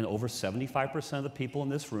 and over 75% of the people in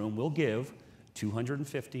this room will give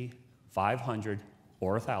 $250, $500,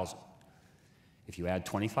 or $1,000. If you add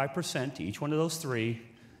 25% to each one of those 3,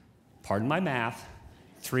 pardon my math,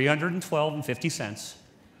 $312.50,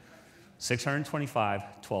 $625,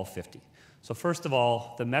 $1,250. So first of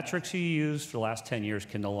all, the metrics you used for the last 10 years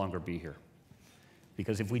can no longer be here.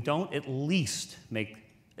 Because if we don't at least make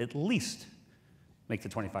the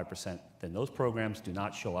 25%, then those programs do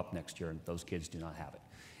not show up next year and those kids do not have it.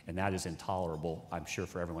 And that is intolerable, I'm sure,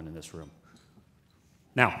 for everyone in this room.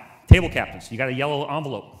 Now, table captains, you got a yellow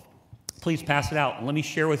envelope. Please pass it out and let me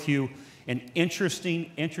share with you an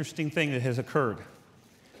interesting thing that has occurred.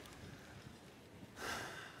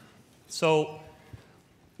 So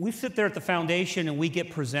we sit there at the foundation and we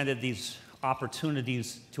get presented these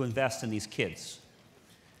opportunities to invest in these kids.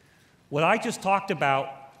 What I just talked about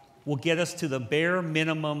will get us to the bare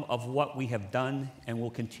minimum of what we have done and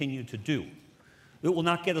will continue to do. It will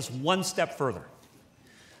not get us one step further.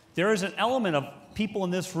 There is an element of people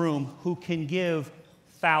in this room who can give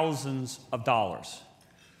thousands of dollars.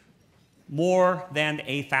 More than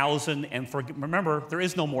 1,000, and remember, there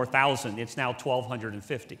is no more 1,000, it's now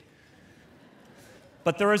 1,250.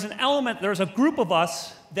 But there is an element, there's a group of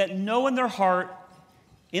us that know in their heart,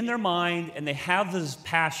 in their mind, and they have this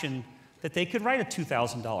passion that they could write a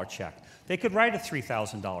 $2,000 check. They could write a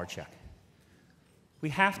 $3,000 check. We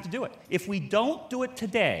have to do it. If we don't do it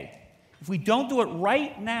today, if we don't do it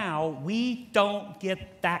right now, we don't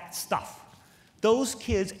get that stuff. Those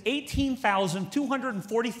kids,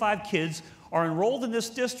 18,245 kids, are enrolled in this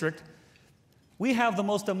district. We have the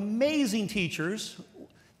most amazing teachers.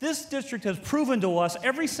 This district has proven to us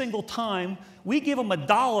every single time we give them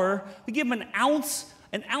 $1, we give them an ounce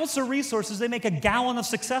of resources, they make a gallon of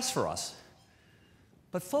success for us.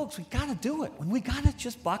 But folks, we got to do it. We got to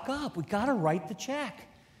just buck up. We got to write the check.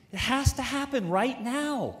 It has to happen right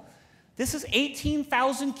now. This is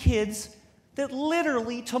 18,000 kids that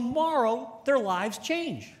literally tomorrow their lives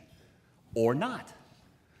change, or not.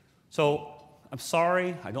 So I'm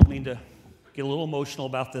sorry, I don't mean to get a little emotional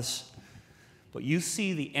about this, but you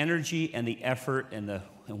see the energy and the effort and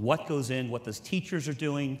what goes in, what the teachers are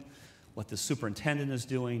doing, what the superintendent is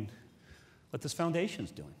doing, what this foundation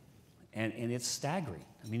is doing. And it's staggering.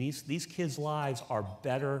 I mean, these kids' lives are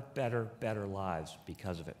better lives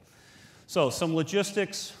because of it. So some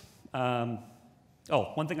logistics. One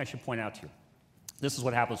thing I should point out to you. This is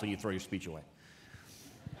what happens when you throw your speech away.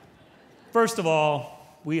 First of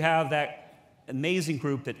all, we have that amazing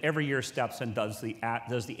group that every year steps and does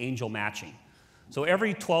the angel matching. So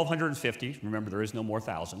every 1,250, remember there is no more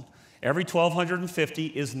 1,000, every 1,250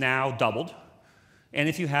 is now doubled. And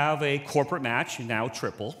if you have a corporate match, you now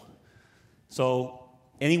triple. So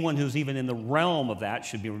anyone who's even in the realm of that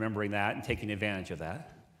should be remembering that and taking advantage of that.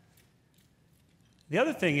 The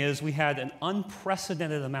other thing is we had an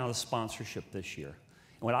unprecedented amount of sponsorship this year.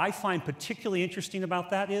 And what I find particularly interesting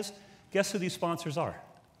about that is, guess who these sponsors are?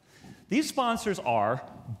 These sponsors are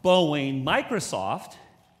Boeing, Microsoft,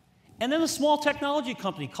 and then a small technology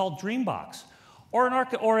company called Dreambox.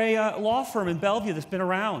 or a law firm in Bellevue that's been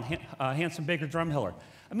around, Hanson Baker Drumhiller.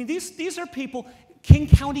 I mean, these are people. King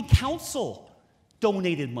County Council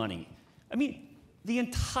donated money. I mean, the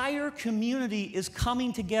entire community is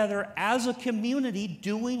coming together as a community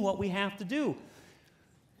doing what we have to do.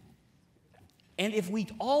 And if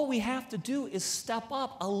all we have to do is step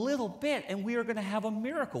up a little bit, and we are going to have a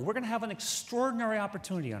miracle. We're going to have an extraordinary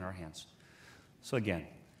opportunity on our hands. So again,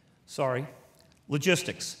 sorry.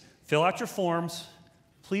 Logistics. Fill out your forms.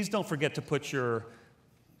 Please don't forget to put your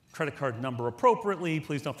credit card number appropriately.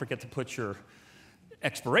 Please don't forget to put your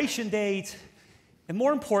expiration date. And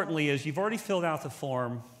more importantly is you've already filled out the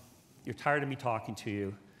form. You're tired of me talking to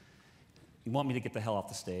you. You want me to get the hell off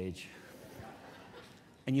the stage.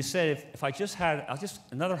 And you said, if I just had,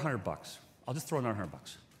 another $100. I'll just throw another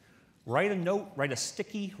 $100. Write a note, write a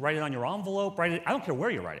sticky, write it on your envelope, I don't care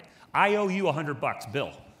where you write it. I owe you $100,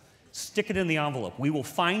 Bill. Stick it in the envelope. We will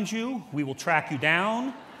find you. We will track you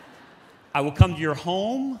down. I will come to your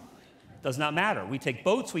home. Does not matter. We take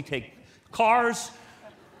boats. We take cars.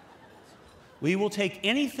 We will take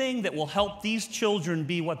anything that will help these children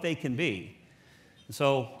be what they can be. And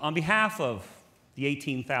so on behalf of the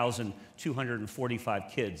 18,245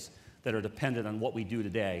 kids that are dependent on what we do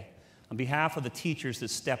today, on behalf of the teachers that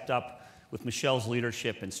stepped up with Michelle's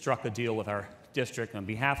leadership and struck a deal with our district, on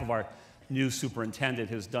behalf of our new superintendent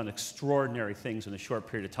who's done extraordinary things in a short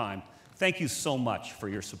period of time, thank you so much for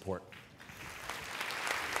your support.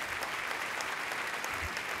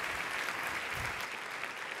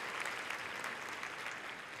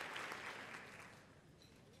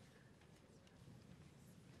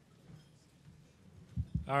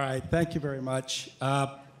 All right, thank you very much.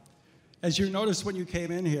 As you noticed when you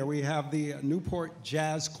came in here, we have the Newport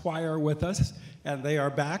Jazz Choir with us, and they are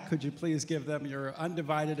back. Could you please give them your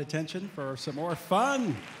undivided attention for some more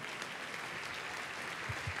fun?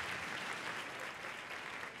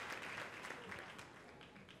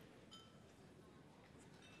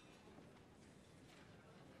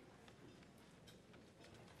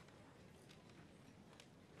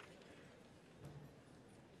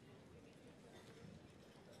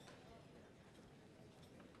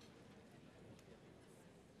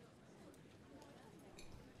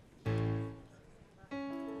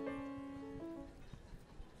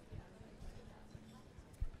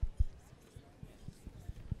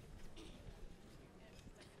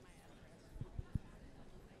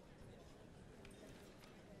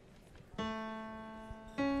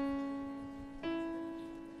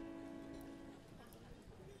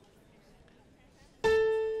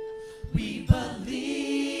 We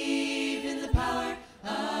believe in the power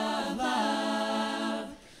of love.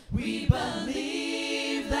 We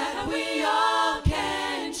believe that we all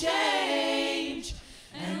can change.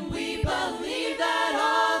 And we believe that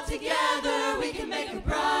all together we can make a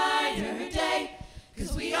brighter day.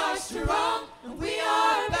 'Cause we are strong and we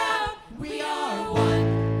are bound, we are one.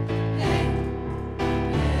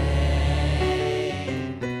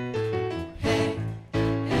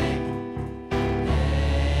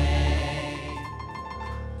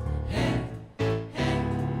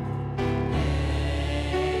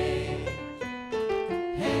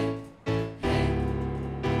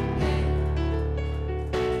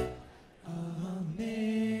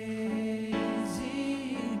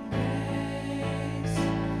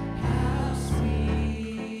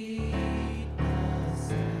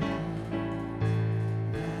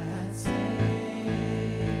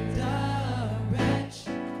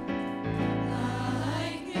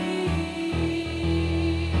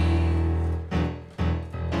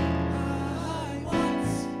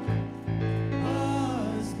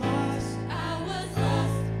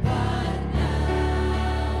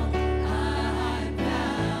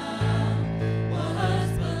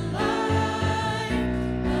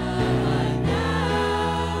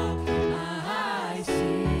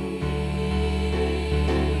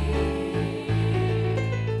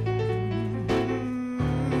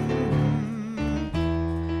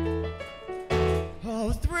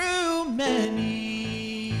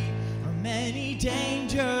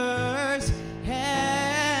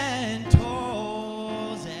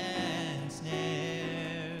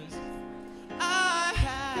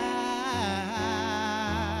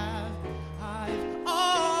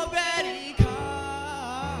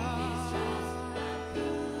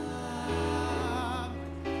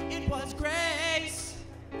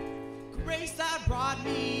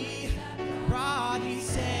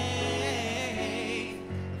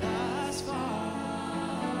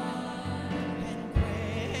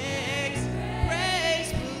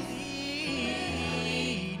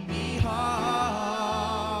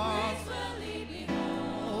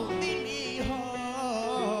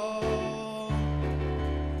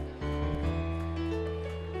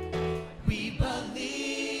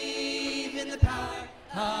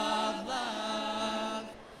 of love.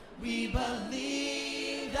 We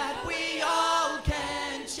believe that we all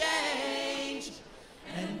can change,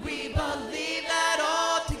 and we believe that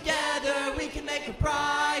all together we can make a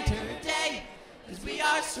brighter day, 'cause we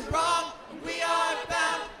are strong, and we are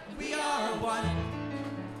bound, and we are one.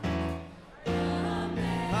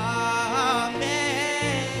 Amazing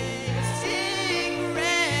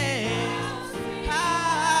grace,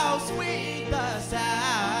 how sweet the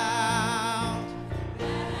sound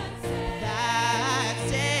that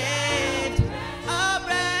saved a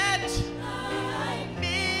wretch like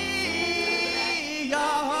me. Oh,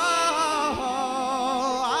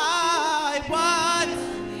 I once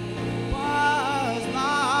was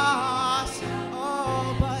lost,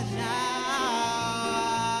 oh, but now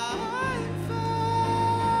I'm found.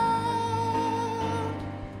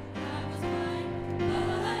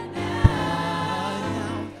 Now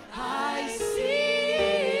I see,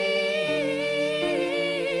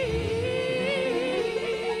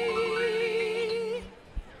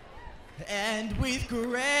 and with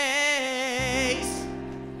grace,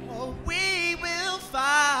 oh, we will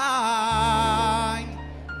find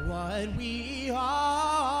what we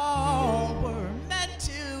all were meant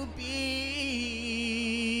to be.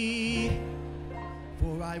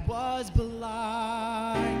 For I was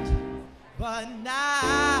blind, but now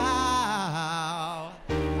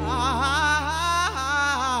I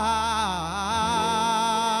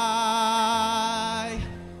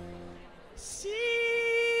see.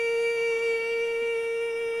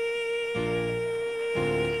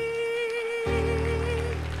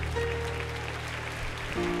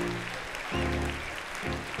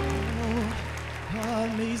 Oh,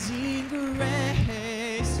 amazing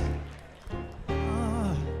grace,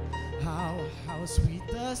 how sweet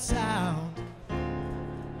the sound.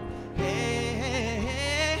 Hey,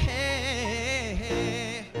 hey, hey,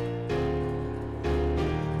 hey.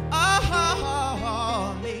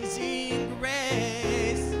 Oh, amazing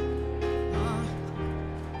grace,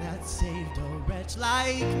 that saved a wretch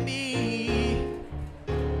like me.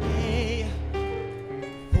 Hey,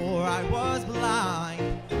 for I was blind.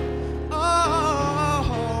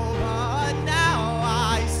 Oh, but now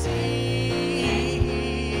I see.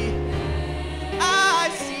 I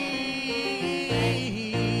see.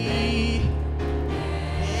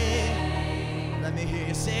 Hey, let me hear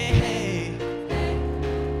you say, hey.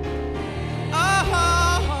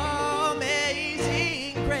 Oh,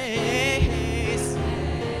 amazing grace.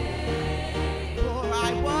 For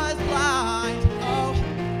I was blind. Oh,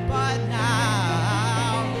 but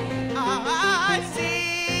now I see.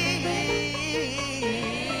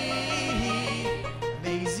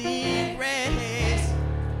 Amazing grace.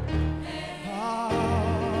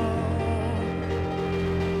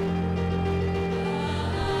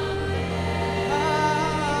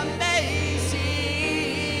 Amazing.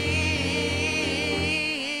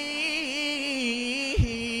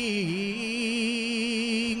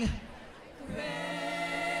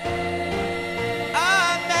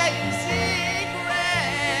 Amazing grace.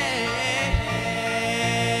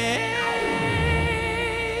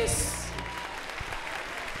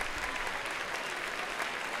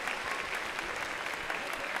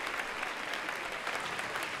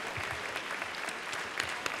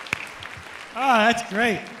 Oh, that's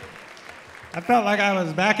great. I felt like I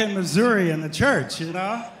was back in Missouri in the church, you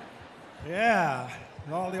know? Yeah.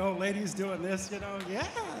 All the old ladies doing this, you know? Yeah.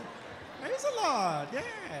 Praise the Lord. Yeah.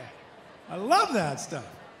 I love that stuff.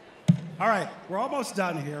 All right, we're almost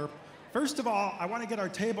done here. First of all, I want to get our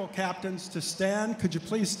table captains to stand. Could you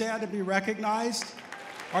please stand and be recognized?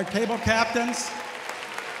 Our table captains.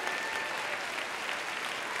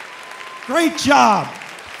 Great job.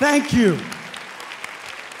 Thank you.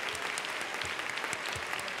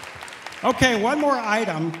 Okay, one more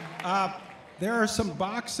item. There are some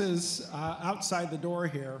boxes outside the door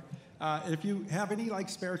here. If you have any like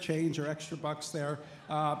spare change or extra bucks there,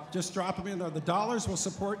 just drop them in there. The dollars will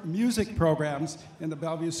support music programs in the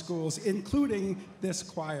Bellevue schools, including this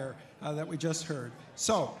choir that we just heard.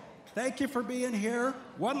 So, thank you for being here.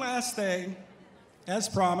 One last thing, as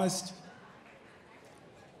promised.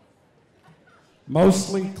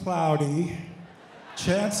 Mostly cloudy,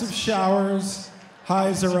 chance of showers,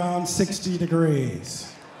 highs around 60 degrees.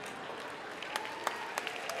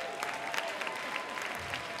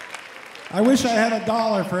 I wish I had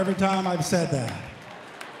 $1 for every time I've said that.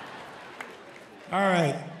 All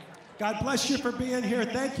right. God bless you for being here.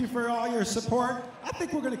 Thank you for all your support. I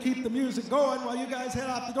think we're going to keep the music going while you guys head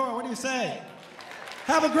out the door. What do you say?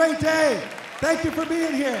 Have a great day. Thank you for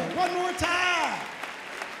being here. One more time.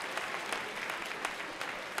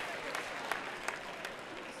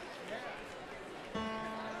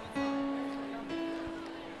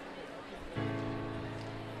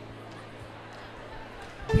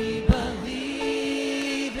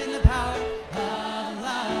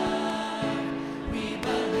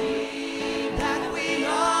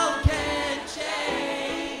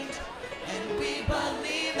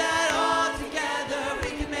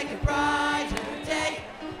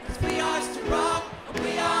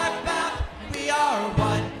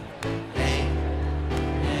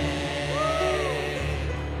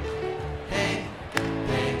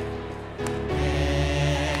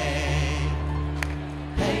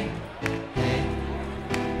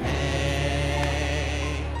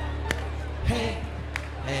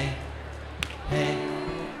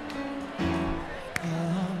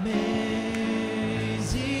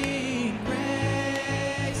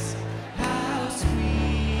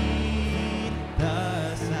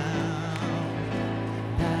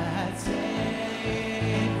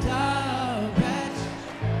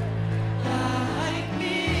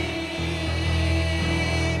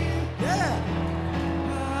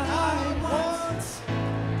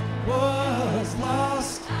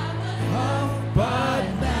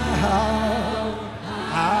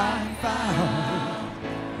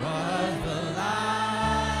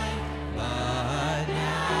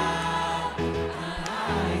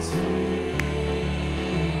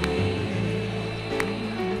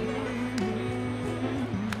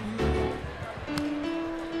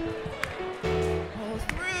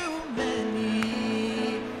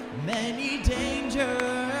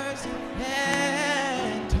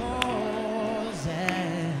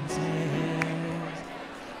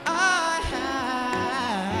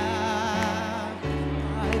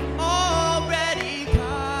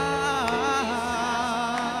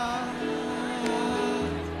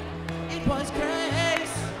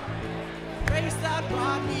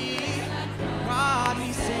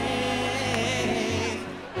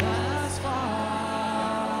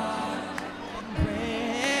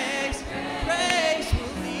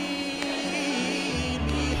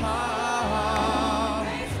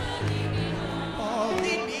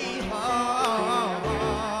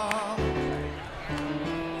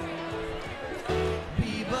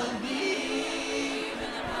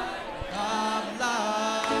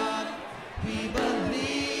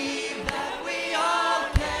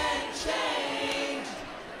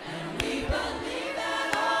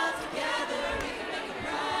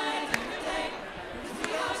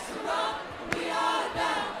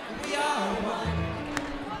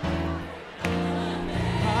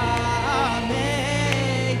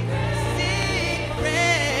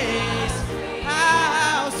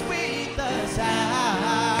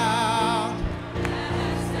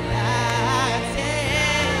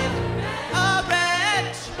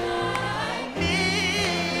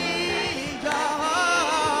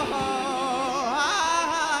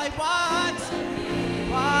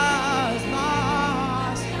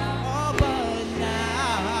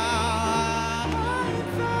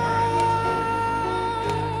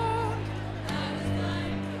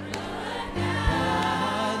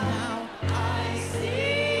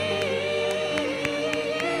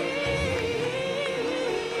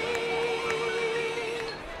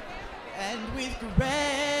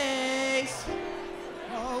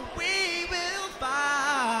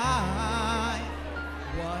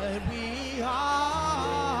 we are.